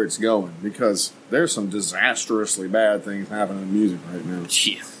hear where it's going because there's some disastrously bad things happening in music right now.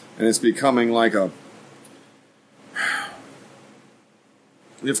 Yeah. And it's becoming like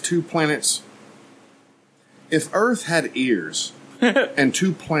if Earth had ears and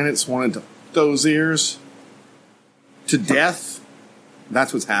two planets wanted to those ears to death,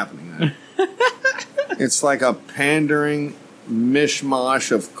 that's what's happening now. It's like a pandering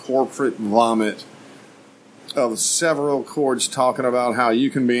mishmash of corporate vomit of several chords talking about how you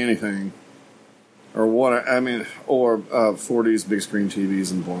can be anything or what? I mean, or 40s big screen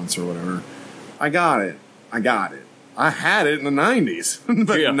TVs and blunts or whatever. I got it. I had it in the 90s,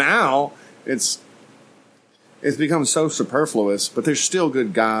 but now it's become so superfluous. But there's still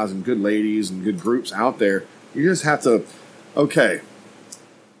good guys and good ladies and good groups out there. You just have to, okay.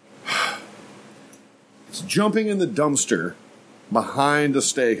 It's jumping in the dumpster behind the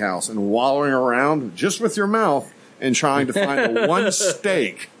steakhouse and wallowing around just with your mouth and trying to find the one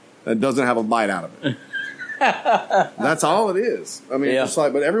steak that doesn't have a bite out of it. That's all it is. I mean, it's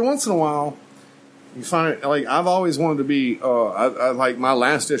like, but every once in a while, you find it, like, I've always wanted to be, I like my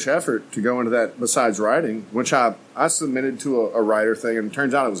last ditch effort to go into that besides writing, which I submitted to a writer thing, and it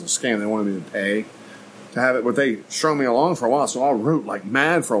turns out it was a scam. They wanted me to pay to have it, but they strung me along for a while, so I wrote like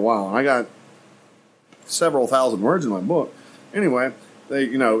mad for a while, and I got several thousand words in my book. Anyway,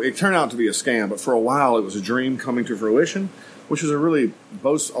 it turned out to be a scam, but for a while it was a dream coming to fruition, which was a really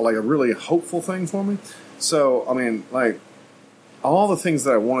hopeful thing for me. So, I mean, like, all the things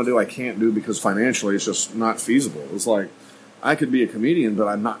that I want to do, I can't do because financially it's just not feasible. It's like, I could be a comedian, but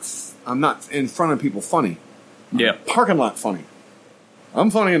I'm not in front of people funny. Yeah. Parking lot funny. I'm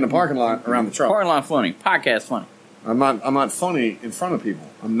funny in the parking lot around the truck. Parking lot funny. Podcast funny. I'm not funny in front of people.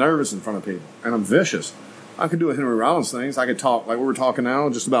 I'm nervous in front of people. And I'm vicious. I could do a Henry Rollins things. I could talk like we were talking now,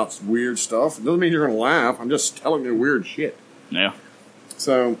 just about weird stuff. It doesn't mean you're going to laugh. I'm just telling you weird shit. Yeah.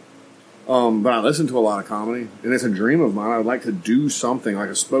 So, but I listen to a lot of comedy, and it's a dream of mine. I would like to do something like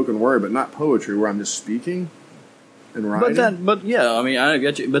a spoken word, but not poetry, where I'm just speaking and writing. But yeah, I mean, I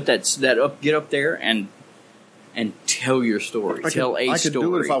get you. But get up there and tell your story. Tell a story. I could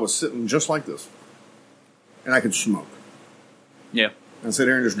do it if I was sitting just like this, and I could smoke. Yeah. And sit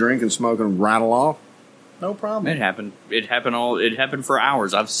here and just drink and smoke and rattle off. No problem. It happened. It happened for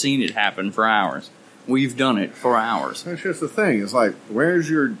hours. I've seen it happen for hours. We've done it for hours. That's just the thing. It's like, where do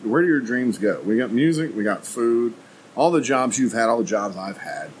your dreams go? We got music, we got food, all the jobs you've had, all the jobs I've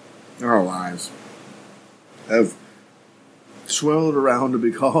had in our lives have swelled around to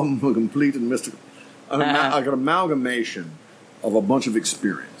become a complete and mystical, like an amalgamation of a bunch of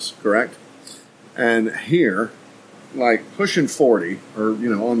experience, correct? And here, like pushing 40, or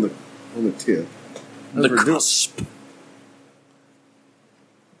on the tip, the cusp.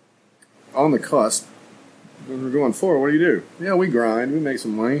 On the cusp, when we're going forward, what do you do? Yeah, we grind, we make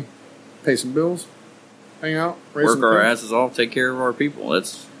some money, pay some bills, hang out, work our asses off, take care of our people.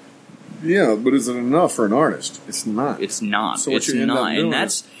 But is it enough for an artist? It's not. It's not. So it's not, and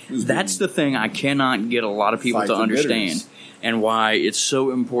that's the thing I cannot get a lot of people to understand, and why it's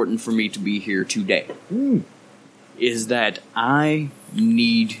so important for me to be here today. Is that I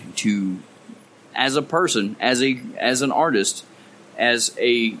need to, as a person, as an artist, as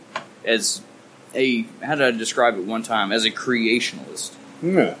a how did I describe it one time? As a creationalist.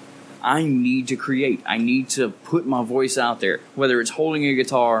 Yeah. I need to create. I need to put my voice out there, whether it's holding a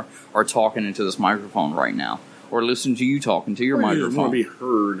guitar or talking into this microphone right now, or listening to you talking to your microphone. You want to be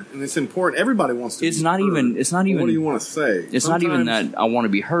heard, and it's important. Everybody wants to. It's not even. What do you want to say? It's not even that I want to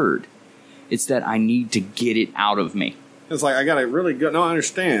be heard. It's that I need to get it out of me. It's like I got a really good. No, I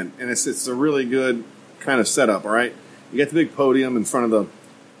understand, and it's a really good kind of setup. All right, you got the big podium in front of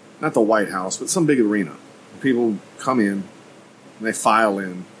not the White House, but some big arena. People come in, and they file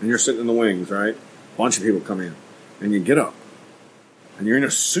in, and you're sitting in the wings, right? A bunch of people come in, and you get up, and you're in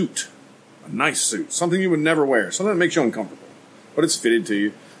a suit, a nice suit, something you would never wear, something that makes you uncomfortable, but it's fitted to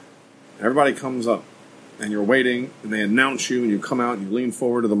you. Everybody comes up, and you're waiting, and they announce you, and you come out, and you lean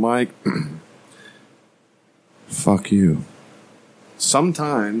forward to the mic. Fuck you.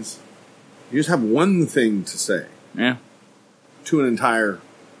 Sometimes you just have one thing to say. Yeah. To an entire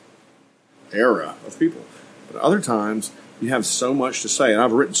era of people. But other times, you have so much to say. And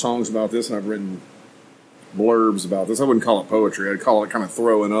I've written songs about this, and I've written blurbs about this. I wouldn't call it poetry. I'd call it kind of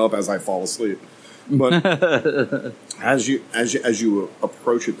throwing up as I fall asleep. But as you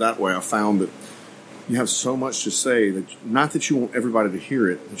approach it that way, I found that you have so much to say that not that you want everybody to hear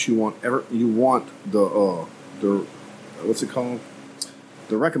it, that you want the what's it called?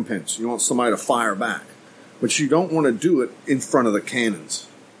 The recompense. You want somebody to fire back. But you don't want to do it in front of the cannons.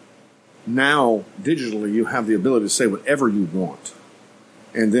 Now, digitally, you have the ability to say whatever you want.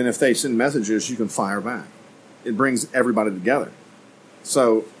 And then if they send messages, you can fire back. It brings everybody together.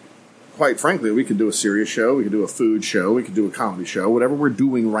 So, quite frankly, we could do a serious show, we could do a food show, we could do a comedy show, whatever we're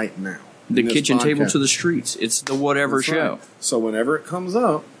doing right now. The kitchen table to the streets. It's the whatever show. Right. So whenever it comes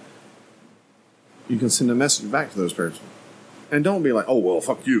up, you can send a message back to those persons. And don't be like, oh, well,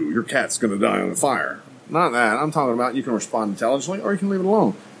 fuck you. Your cat's going to die on the fire. Not that. I'm talking about you can respond intelligently or you can leave it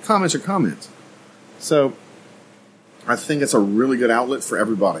alone. Comments are comments. So I think it's a really good outlet for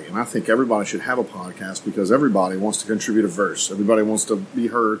everybody. And I think everybody should have a podcast because everybody wants to contribute a verse. Everybody wants to be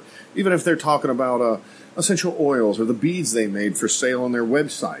heard, even if they're talking about essential oils or the beads they made for sale on their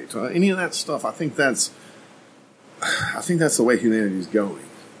website. Any of that stuff. I think that's the way humanity is going.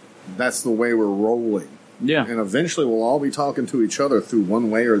 That's the way we're rolling. Yeah. And eventually we'll all be talking to each other through one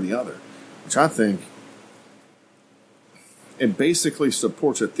way or the other, which I think it basically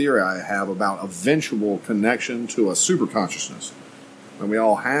supports a theory I have about eventual connection to a super consciousness. And we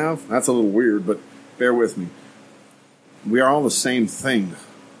all have. That's a little weird, but bear with me. We are all the same thing,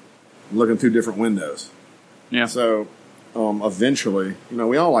 looking through different windows. Yeah. So, eventually,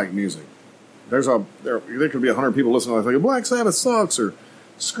 we all like music. There could be 100 people listening to like Black Sabbath sucks or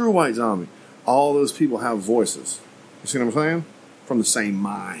screw White Zombie. All those people have voices. You see what I'm saying? From the same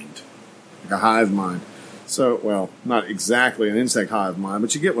mind, like a hive mind. So, well, not exactly an insect hive mind,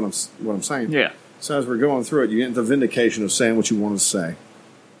 but you get what I'm saying. Yeah. So as we're going through it, you get the vindication of saying what you want to say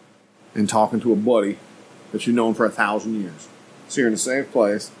and talking to a buddy that you've known for 1,000 years. So you're in a safe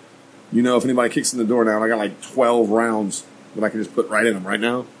place. If anybody kicks in the door now, and I got like 12 rounds that I can just put right in them right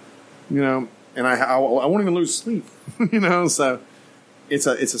now. And I won't even lose sleep. So it's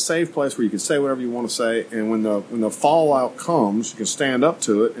a safe place where you can say whatever you want to say, and when the fallout comes, you can stand up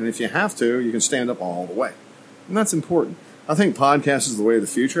to it, and if you have to, you can stand up all the way. And that's important. I think podcast is the way of the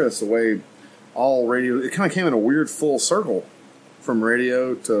future. That's the way all radio. It kind of came in a weird full circle from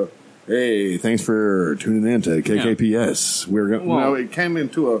radio to, hey, thanks for tuning in to KKPS. We're going. Well, it came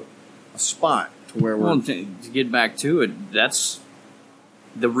into a spot to where we're. Well, to get back to it, that's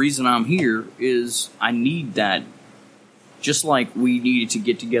the reason I'm here. Is I need that. Just like we needed to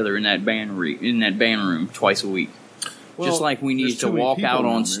get together in that band room twice a week. Well, just like we needed to walk out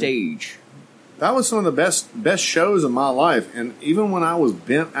on stage. That was some of the best shows of my life. And even when I was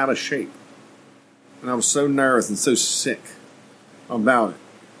bent out of shape, and I was so nervous and so sick about it,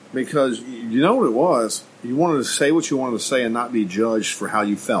 because you know what it was? You wanted to say what you wanted to say and not be judged for how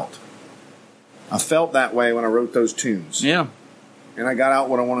you felt. I felt that way when I wrote those tunes. Yeah. And I got out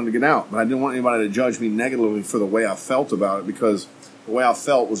what I wanted to get out. But I didn't want anybody to judge me negatively for the way I felt about it, because the way I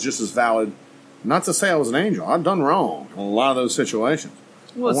felt was just as valid. Not to say I was an angel. I've done wrong in a lot of those situations.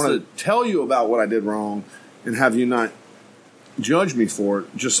 Well, I want to tell you about what I did wrong and have you not judge me for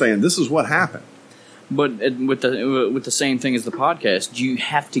it, just saying this is what happened. But with the same thing as the podcast, you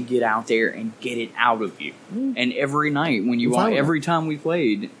have to get out there and get it out of you. And every night when every time we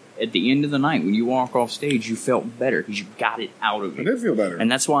played, at the end of the night when you walk off stage, you felt better because you got it out of you. I did feel better,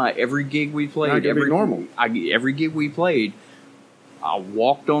 and that's why every gig we played, every gig we played, I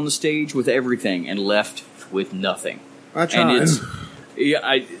walked on the stage with everything and left with nothing. I tried.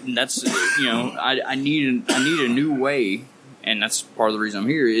 And I need a new way, and that's part of the reason I'm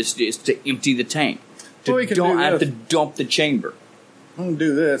here is to empty the tank. I have to dump the chamber. I'm gonna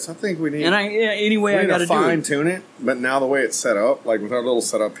do this. I think we need. And I got to fine tune it. But now the way it's set up, like with our little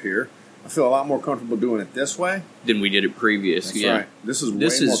setup here, I feel a lot more comfortable doing it this way than we did it previous. That's yeah, right. This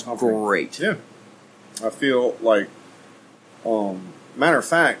is great. Yeah, I feel like. Matter of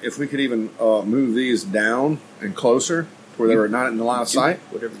fact, if we could even move these down and closer to where they were not in the line of sight,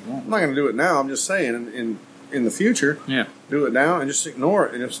 whatever you want. I'm not going to do it now. I'm just saying in the future, do it down and just ignore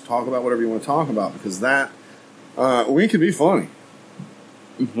it and just talk about whatever you want to talk about, because that we could be funny.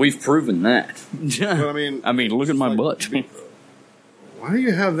 We've proven that. But I mean, look at my butt. Why do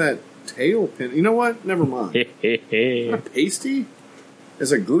you have that tail pin? You know what? Never mind. Not pasty.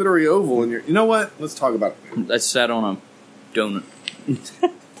 There's a glittery oval in your. You know what? Let's talk about it. That's sat on a donut.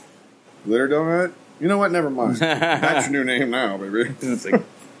 Glitter donut? You know what? Never mind. That's your new name now, baby. It's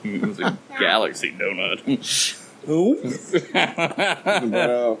a galaxy donut. Who? But,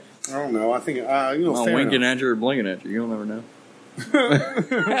 I don't know. I think I'm winking at you or blinking at you. You'll never know.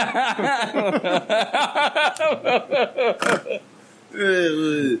 Yuck.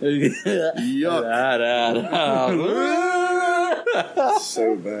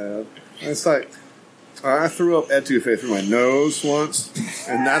 So bad. It's like I threw up etouffee through my nose once,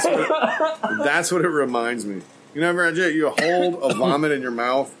 and that's what it reminds me. You know, you hold a vomit in your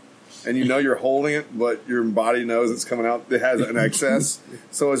mouth, and you know you're holding it, but your body knows it's coming out. It has an excess,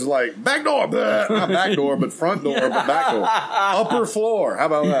 so it's like back door, not back door, but front door, but back door, upper floor. How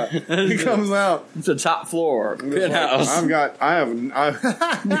about that? It comes out. It's a top floor penthouse. I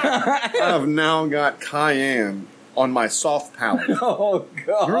have now got cayenne on my soft palate. Oh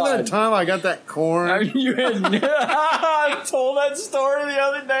God! Remember that time I got that corn? You had I told that story the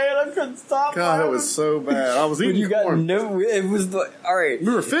other day and I couldn't stop. God, it laughing. was so bad. I was When eating you got corn. it was all right.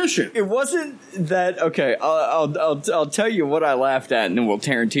 We were fishing. It wasn't that okay. I'll tell you what I laughed at, and then we'll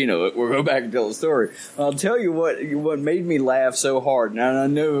Tarantino it. We'll go back and tell the story. I'll tell you what made me laugh so hard, and I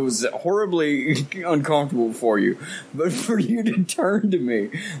know it was horribly uncomfortable for you, but for you to turn to me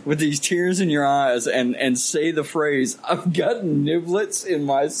with these tears in your eyes and say the phrase, "I've got niblets in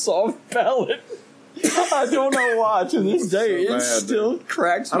my soft palate." I don't know why to this day so it bad, still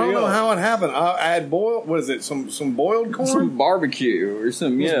cracks me I don't know up. how it happened. I had boiled, what is it, some boiled corn? Some barbecue or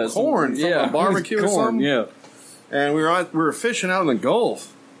some corn from a barbecue or corn, something? Yeah. And we were fishing out in the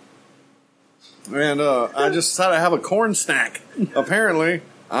Gulf. And I just decided to have a corn snack. Apparently,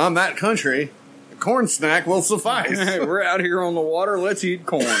 I'm that country. A corn snack will suffice. We're out here on the water. Let's eat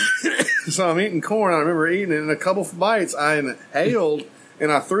corn. So I'm eating corn. I remember eating it. In a couple of bites, I inhaled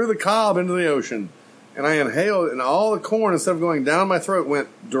and I threw the cob into the ocean. And I inhaled it, and all the corn, instead of going down my throat,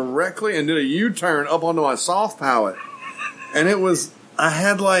 went directly and did a U-turn up onto my soft palate. And I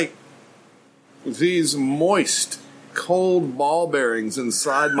had like these moist, cold ball bearings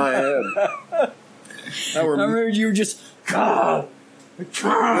inside my head. I remember you were just, God. And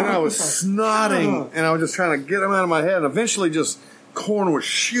I was snotting, and I was just trying to get them out of my head. And eventually, just corn was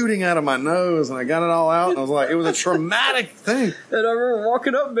shooting out of my nose, and I got it all out. And I was like, it was a traumatic thing. And I remember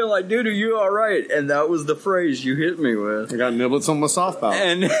walking up and being like, dude, are you all right? And that was the phrase you hit me with. I got niblets on my soft palate.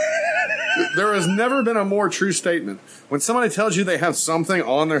 And There has never been a more true statement. When somebody tells you they have something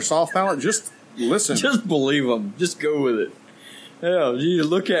on their soft palate, just listen. just believe them. Just go with it. Hell, you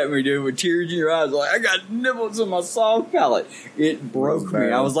look at me, dude, with tears in your eyes, like, I got nibbles in my soft palate. It broke me.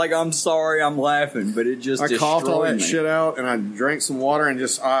 bad. I was like, I'm sorry, I'm laughing, but it just I coughed all that destroyed me. shit out, and I drank some water, and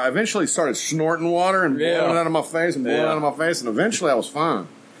I eventually started snorting water and blowing it out of my face and blowing it out of my face, and eventually I was fine.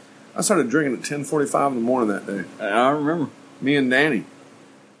 I started drinking at 10:45 in the morning that day. I remember. Me and Danny.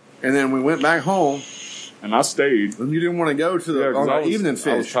 And then we went back home, And I stayed. and you didn't want to go to the 'cause on I the was- evening I was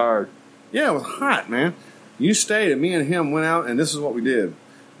fish. tired. Yeah, it was hot, man. You stayed, and me and him went out, and this is what we did.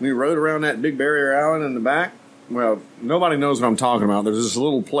 We rode around that big barrier island in the back. Well, nobody knows what I'm talking about. There's this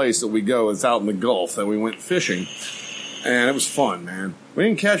little place that we go. It's out in the Gulf that we went fishing, and it was fun, man. We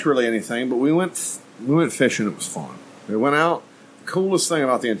didn't catch really anything, but we went fishing. It was fun. We went out. The coolest thing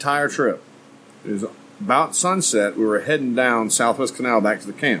about the entire trip is about sunset. We were heading down Southwest Canal back to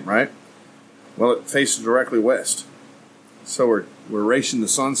the camp, right? Well, it faces directly west, so we're racing the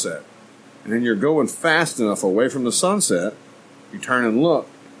sunset. And then you're going fast enough away from the sunset, you turn and look,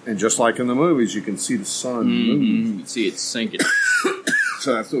 and just like in the movies, you can see the sun move. You can see it sinking.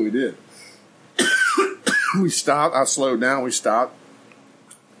 So that's what we did. We stopped. I slowed down. We stopped.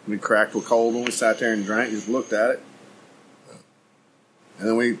 We cracked a cold one. We sat there and drank. Just looked at it. And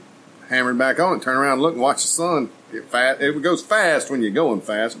then we hammered back on it, turned around and looked and watched the sun get fast. It goes fast when you're going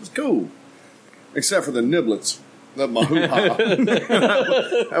fast. It was cool. Except for the niblets. The hoo-ha.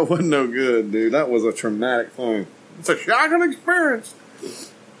 That wasn't no good, dude. That was a traumatic thing. It's a shocking experience.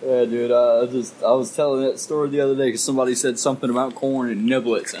 Yeah, dude. I was telling that story the other day because somebody said something about corn and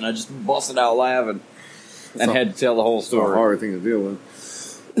niblets, and I just busted out laughing and had to tell the whole It's a story. hard thing to deal with.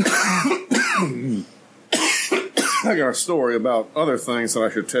 I got a story about other things that I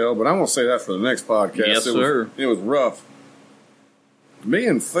should tell, but I won't say that for the next podcast. Yes, it sir. It was rough.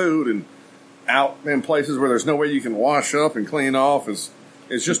 Being food and out in places where there's no way you can wash up and clean off is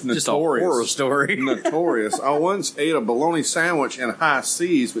just notorious. Just a horror story. Notorious. I once ate a bologna sandwich in high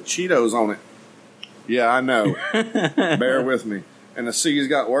seas with Cheetos on it. Yeah, I know. Bear with me. And the seas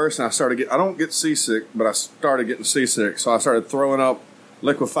got worse, and I don't get seasick, but I started getting seasick, so I started throwing up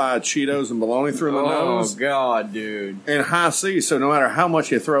liquefied Cheetos and bologna through my nose. Oh, God, dude. In high seas, so no matter how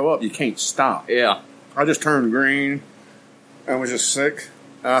much you throw up, you can't stop. Yeah. I just turned green and was just sick.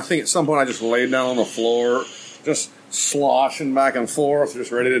 And I think at some point I just laid down on the floor, just sloshing back and forth,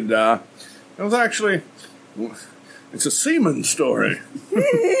 just ready to die. It was actually, it's a seaman story.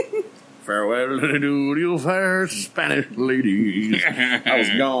 Farewell to the duty fair Spanish ladies. I was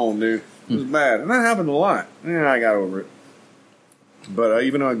gone, dude. It was bad. And that happened a lot. Yeah, I got over it. But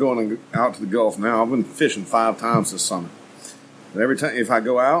even though I'm going out to the Gulf now, I've been fishing 5 times this summer. But every time, if I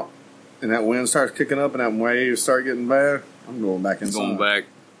go out and that wind starts kicking up and that waves start getting bad, I'm going back inside. Going back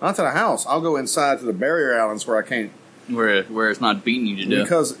Not to the house. I'll go inside to the barrier islands where I can't. where it's not beating you to death.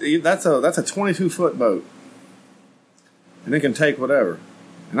 Because that's a 22-foot boat. And it can take whatever.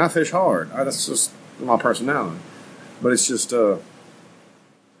 And I fish hard. That's just my personality. But it's just,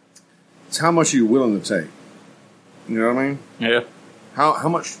 it's how much you're willing to take. You know what I mean? Yeah. How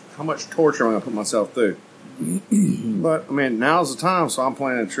much torture am I going to put myself through? But I mean, now's the time, so I'm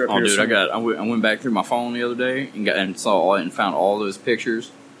planning a trip. Oh, here dude, soon. I went back through my phone the other day and saw and found all those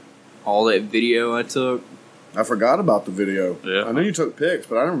pictures, all that video I took. I forgot about the video. Yeah. I knew you took pics,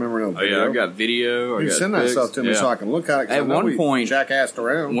 but I don't remember no Oh video. yeah, I got video. You I got send that pics. stuff to me Yeah. so I can look at it. 'cause At I know one we point- jackassed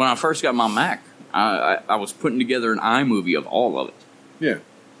around. When I first got my Mac, I was putting together an iMovie of all of it. Yeah.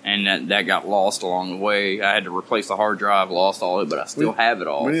 And that got lost along the way. I had to replace the hard drive, lost all of it, but I still have it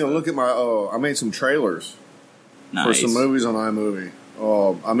all. We need to so- look at my. I made some trailers for Nice. some movies on iMovie.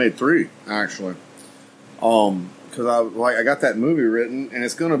 I made 3 actually. Because I got that movie written, and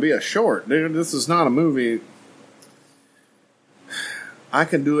it's going to be a short. Dude, this is not a movie. I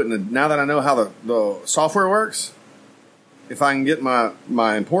can do it now that I know how the software works. If I can get my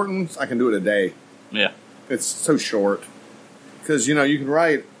importance, I can do it a day. Yeah. It's so short. Because, you can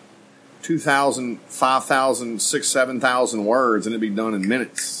write 2,000, 5,000, 6,000, 7,000 words and it'd be done in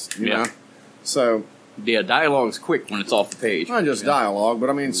minutes. You Yeah. know? So, Yeah, dialogue's quick when it's off the page. not just Yeah. dialogue, but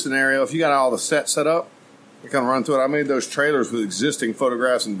I mean, scenario. If you got all the sets set up, you kind of run through it. I made those trailers with existing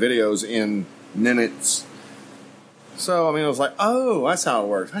photographs and videos in minutes. So, I mean, I was like, oh, that's how it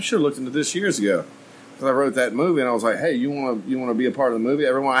works. I should have looked into this years ago. Because I wrote that movie and I was like, hey, you want to be a part of the movie?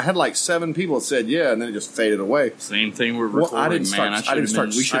 Everyone, I had like 7 people that said yeah, and then it just faded away. Same thing with Well, recording, I didn't start- man. I didn't start-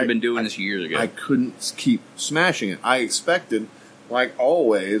 We should have been doing this years ago. I couldn't keep smashing it. I expected, like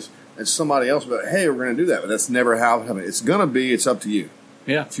always, that somebody else would be like, hey, we're going to do that. But that's never how it happened. It's going to be, it's up to you.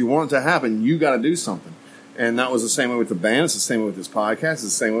 yeah. If you want it to happen, you got to do something. And that was the same way with the band. It's the same way with this podcast. It's the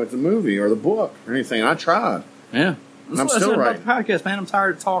same way with the movie or the book or anything. And I tried. Yeah. I'm That's what I still said writing. about the podcast, man. I'm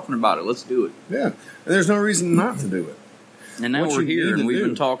tired of talking about it. Let's do it. Yeah. And there's no reason not to do it. And now What we're you here, need and to we've do.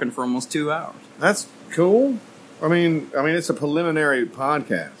 been talking for almost 2 hours. That's cool. I mean, it's a preliminary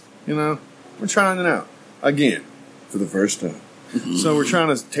podcast. We're trying it out again for the first time. So we're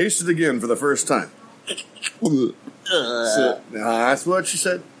trying to taste it again for the first time. So, that's what she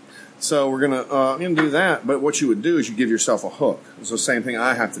said. So we're gonna do that. But what you would do is you give yourself a hook. It's the same thing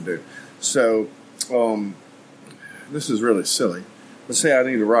I have to do. So this is really silly. Let's say I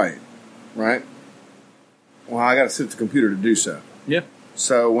need to write, right? Well, I got to sit at the computer to do so. Yeah.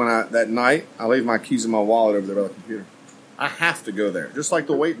 So that night, I leave my keys in my wallet over there by the computer. I have to go there, just like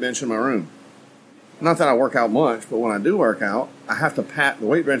the weight bench in my room. Not that I work out much, but when I do work out, I have to the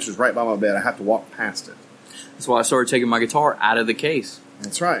weight bench is right by my bed. I have to walk past it. That's why I started taking my guitar out of the case.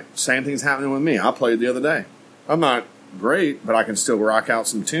 That's right. Same thing's happening with me. I played the other day. I'm not great, but I can still rock out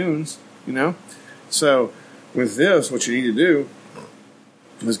some tunes, So with this, what you need to do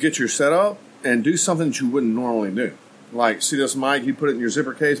is get your setup and do something that you wouldn't normally do. Like, see this mic, you put it in your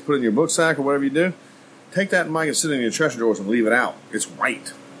zipper case, put it in your book sack or whatever you do. Take that mic and sit it in your treasure drawers and leave it out. It's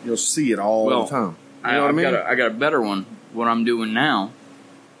white. You'll see it all the time. You know what I mean? I got a better one. What I'm doing now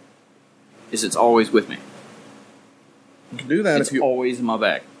is it's always with me. You can do that It's if you. always in my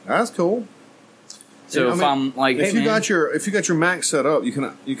bag. That's cool. So I if mean, I'm like, hey, if you man, got your Mac set up, you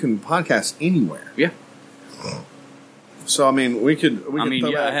can podcast anywhere. yeah. So I mean, we could. I mean,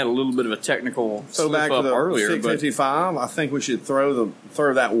 yeah, I had a little bit of a technical So slip back up to the earlier, but 655, I think we should throw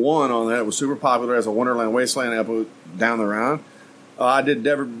that one on there. It was super popular as a Wonderland Wasteland episode down the round. I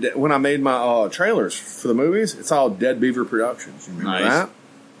did when I made my trailers for the movies. It's all Dead Beaver Productions. You remember Nice. that?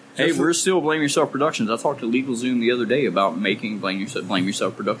 hey, Just we're still Blame Yourself Productions. I talked to LegalZoom the other day about making Blame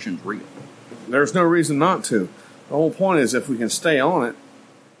Yourself Productions real. There's no reason not to. The whole point is if we can stay on it.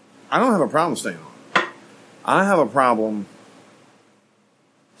 I don't have a problem staying on it. I have a problem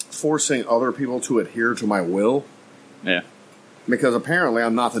forcing other people to adhere to my will. Yeah. Because apparently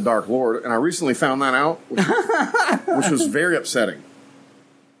I'm not the Dark Lord, and I recently found that out, which was very upsetting.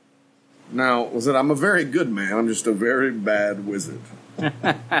 Now, I'm a very good man. I'm just a very bad wizard.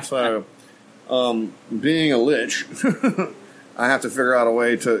 So, being a lich, I have to figure out a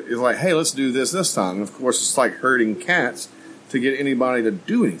way to. It's like, hey, let's do this time. And of course, it's like herding cats to get anybody to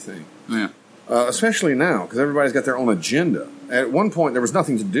do anything. Yeah. Especially now, because everybody's got their own agenda. At one point, there was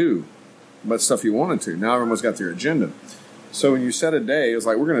nothing to do but stuff you wanted to. Now everyone's got their agenda. So when you set a day, it's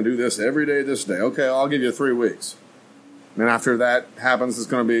like, we're going to do this every day this day. Okay, I'll give you 3 weeks. And after that happens, it's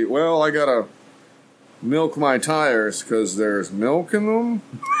going to be, well, I got to milk my tires because there's milk in them.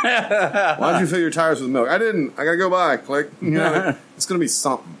 Why'd you fill your tires with milk? I didn't. I got to go by. Click. It's going to be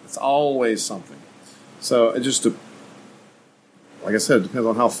something. It's always something. So it just, like I said, it depends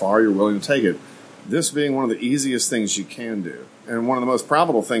on how far you're willing to take it. This being one of the easiest things you can do, and one of the most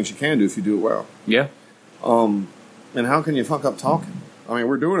profitable things you can do if you do it well. Yeah. And how can you fuck up talking? I mean,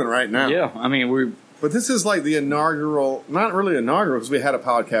 we're doing it right now. Yeah. I mean, But this is like the inaugural, not really inaugural because we had a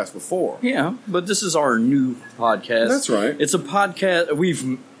podcast before. but this is our new podcast. That's right. It's a podcast.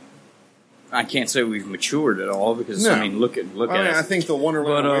 I can't say we've matured at all because No. I mean, look at I us. think the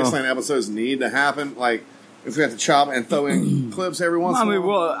Wonderland But, Wasteland episodes need to happen. Like, if we have to chop and throw in clips every once I in a mean,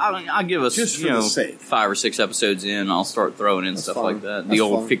 while. well, I'll give us Just for the sake. 5 or 6 episodes in. I'll start throwing in stuff fine. like that. That's The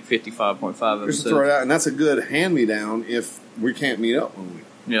old fine. 55.5 Just throw it episodes. out, and that's a good hand-me-down if we can't meet up one week.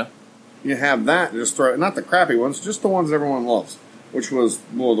 Yeah. You have that, just throw it. Not the crappy ones, just the ones that everyone loves, which was,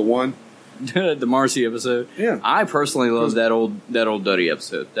 well, the one. The Marcy episode. Yeah. I personally love that old Duddy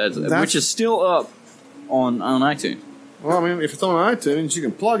episode. That's which is still up on iTunes. Well, I mean, if it's on iTunes, you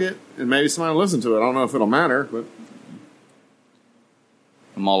can plug it, and maybe somebody will listen to it. I don't know if it'll matter, but...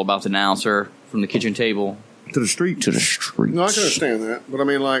 I'm all about the now, sir. From the kitchen table To the street. to the street. No, I can understand that, but I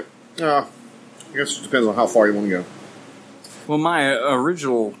mean, like, I guess it depends on how far you want to go. Well, my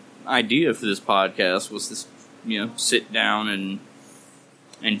original idea for this podcast was this, sit down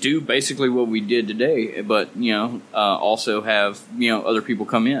and do basically what we did today, but also have other people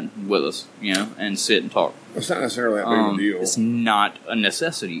come in with us, and sit and talk. It's not necessarily that big of a deal. It's not a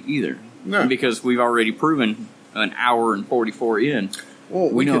necessity either, No. because we've already proven an hour and 44 in. Well,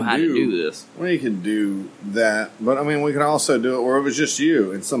 We know could how to do this. We could do that, but I mean, we could also do it where it was just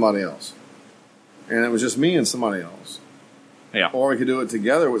you and somebody else, and it was just me and somebody else. Yeah. Or we could do it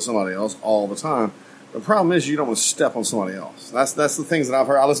together with somebody else all the time. The problem is you don't want to step on somebody else. That's the things that I've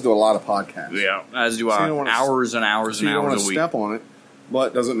heard. I listen to a lot of podcasts. Yeah, as do So you I. don't wanna- Hours and hours So and you don't want hours to a week. step on it,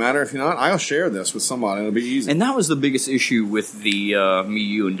 but does it matter if you're not? I'll share this with somebody. It'll be easy. And that was the biggest issue with the Me,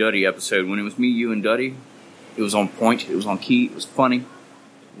 You, and Duddy episode. When it was Me, You, and Duddy, it was on point, it was on key, it was funny.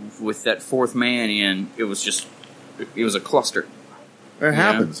 With that fourth man in, it was a cluster. It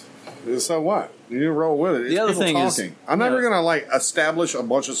happens. So what? You roll with it. It's The other people thing is- talking. I'm never yeah. going to establish a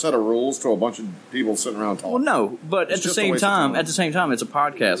bunch of set of rules to a bunch of people sitting around talking. Well, no, but It's at the just a same waste of time, time. it's a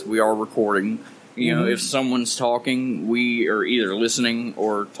podcast. We are recording. If someone's talking, we are either listening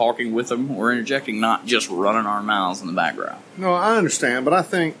or talking with them or interjecting, not just running our mouths in the background. No, I understand, but I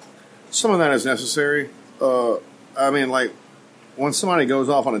think some of that is necessary. I mean, like, when somebody goes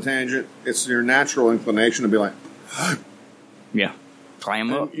off on a tangent, it's your natural inclination to be like, Yeah,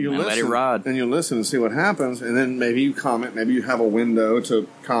 climb up and you and listen, let it ride. and you listen and see what happens, and then maybe you comment, maybe you have a window to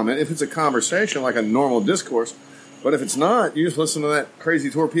comment. If it's a conversation, like a normal discourse, but if it's not, you just listen to that crazy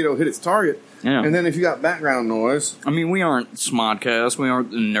torpedo hit its target, Yeah. and then if you got background noise, I mean, we aren't Smodcast. We aren't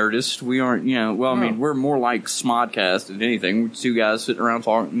the Nerdist. We aren't, I mean, we're more like Smodcast than anything. We're two guys sitting around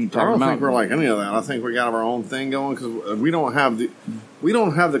talking I don't about think we're like any of that. I think we got our own thing going because we don't have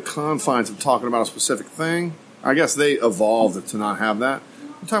the confines of talking about a specific thing. I guess they evolved to not have that.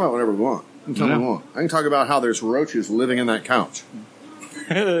 We talk about whatever we want. You can tell me what we want. I can talk about how there's roaches living in that couch.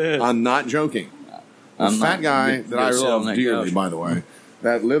 I'm not joking. The I'm fat not guy gonna that I sit on love that dearly, couch. by the way,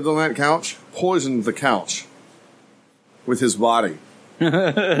 that lived on that couch, poisoned the couch with his body.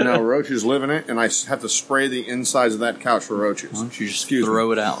 Now roaches live in it, and I have to spray the insides of that couch for roaches. Why don't you just Excuse me.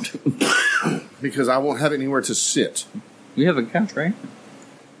 throw it out? Because I won't have anywhere to sit. We have a couch, right?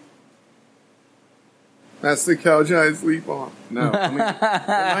 That's the couch I sleep on. No, I mean, the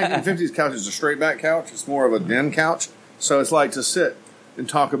 1950s couch is a straight back couch. It's more of a den couch. So it's like to sit and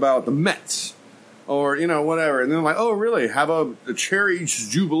talk about the Mets or, whatever. And then like, oh, really? Have a cherry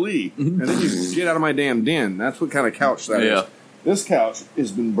jubilee. And then you get out of my damn den. That's what kind of couch that is. Yeah. This couch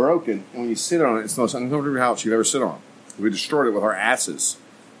has been broken. And when you sit on it, it's the most uncomfortable couch you've ever sit on. We destroyed it with our asses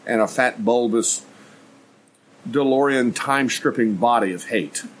and a fat, bulbous DeLorean time-stripping body of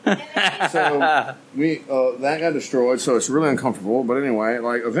hate. So we that got destroyed, so it's really uncomfortable. But anyway,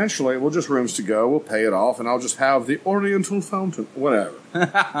 like eventually we'll just rooms to go. We'll pay it off, and I'll just have the Oriental fountain, whatever.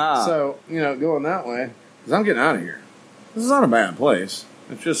 So going that way because I'm getting out of here. This is not a bad place.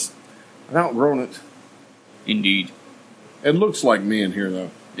 It's just I've outgrown it. Indeed. It looks like me in here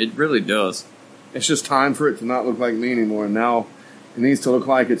though. It really does. It's just time for it to not look like me anymore. And now it needs to look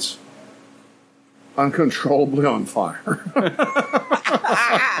like it's uncontrollably on fire.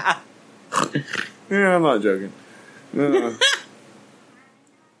 Yeah, I'm not joking.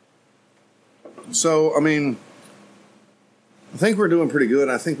 So, I mean, I think we're doing pretty good.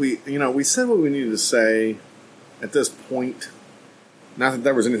 I think we said what we needed to say at this point. Not that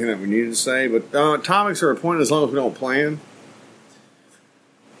there was anything that we needed to say, but topics are appointed as long as we don't plan.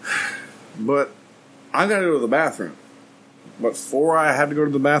 But I got to go to the bathroom. But before I have to go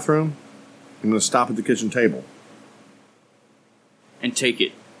to the bathroom, I'm going to stop at the kitchen table. And take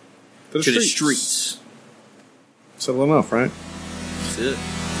it To the streets. Simple enough, right? That's it.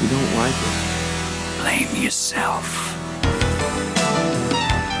 You don't like it. Blame yourself.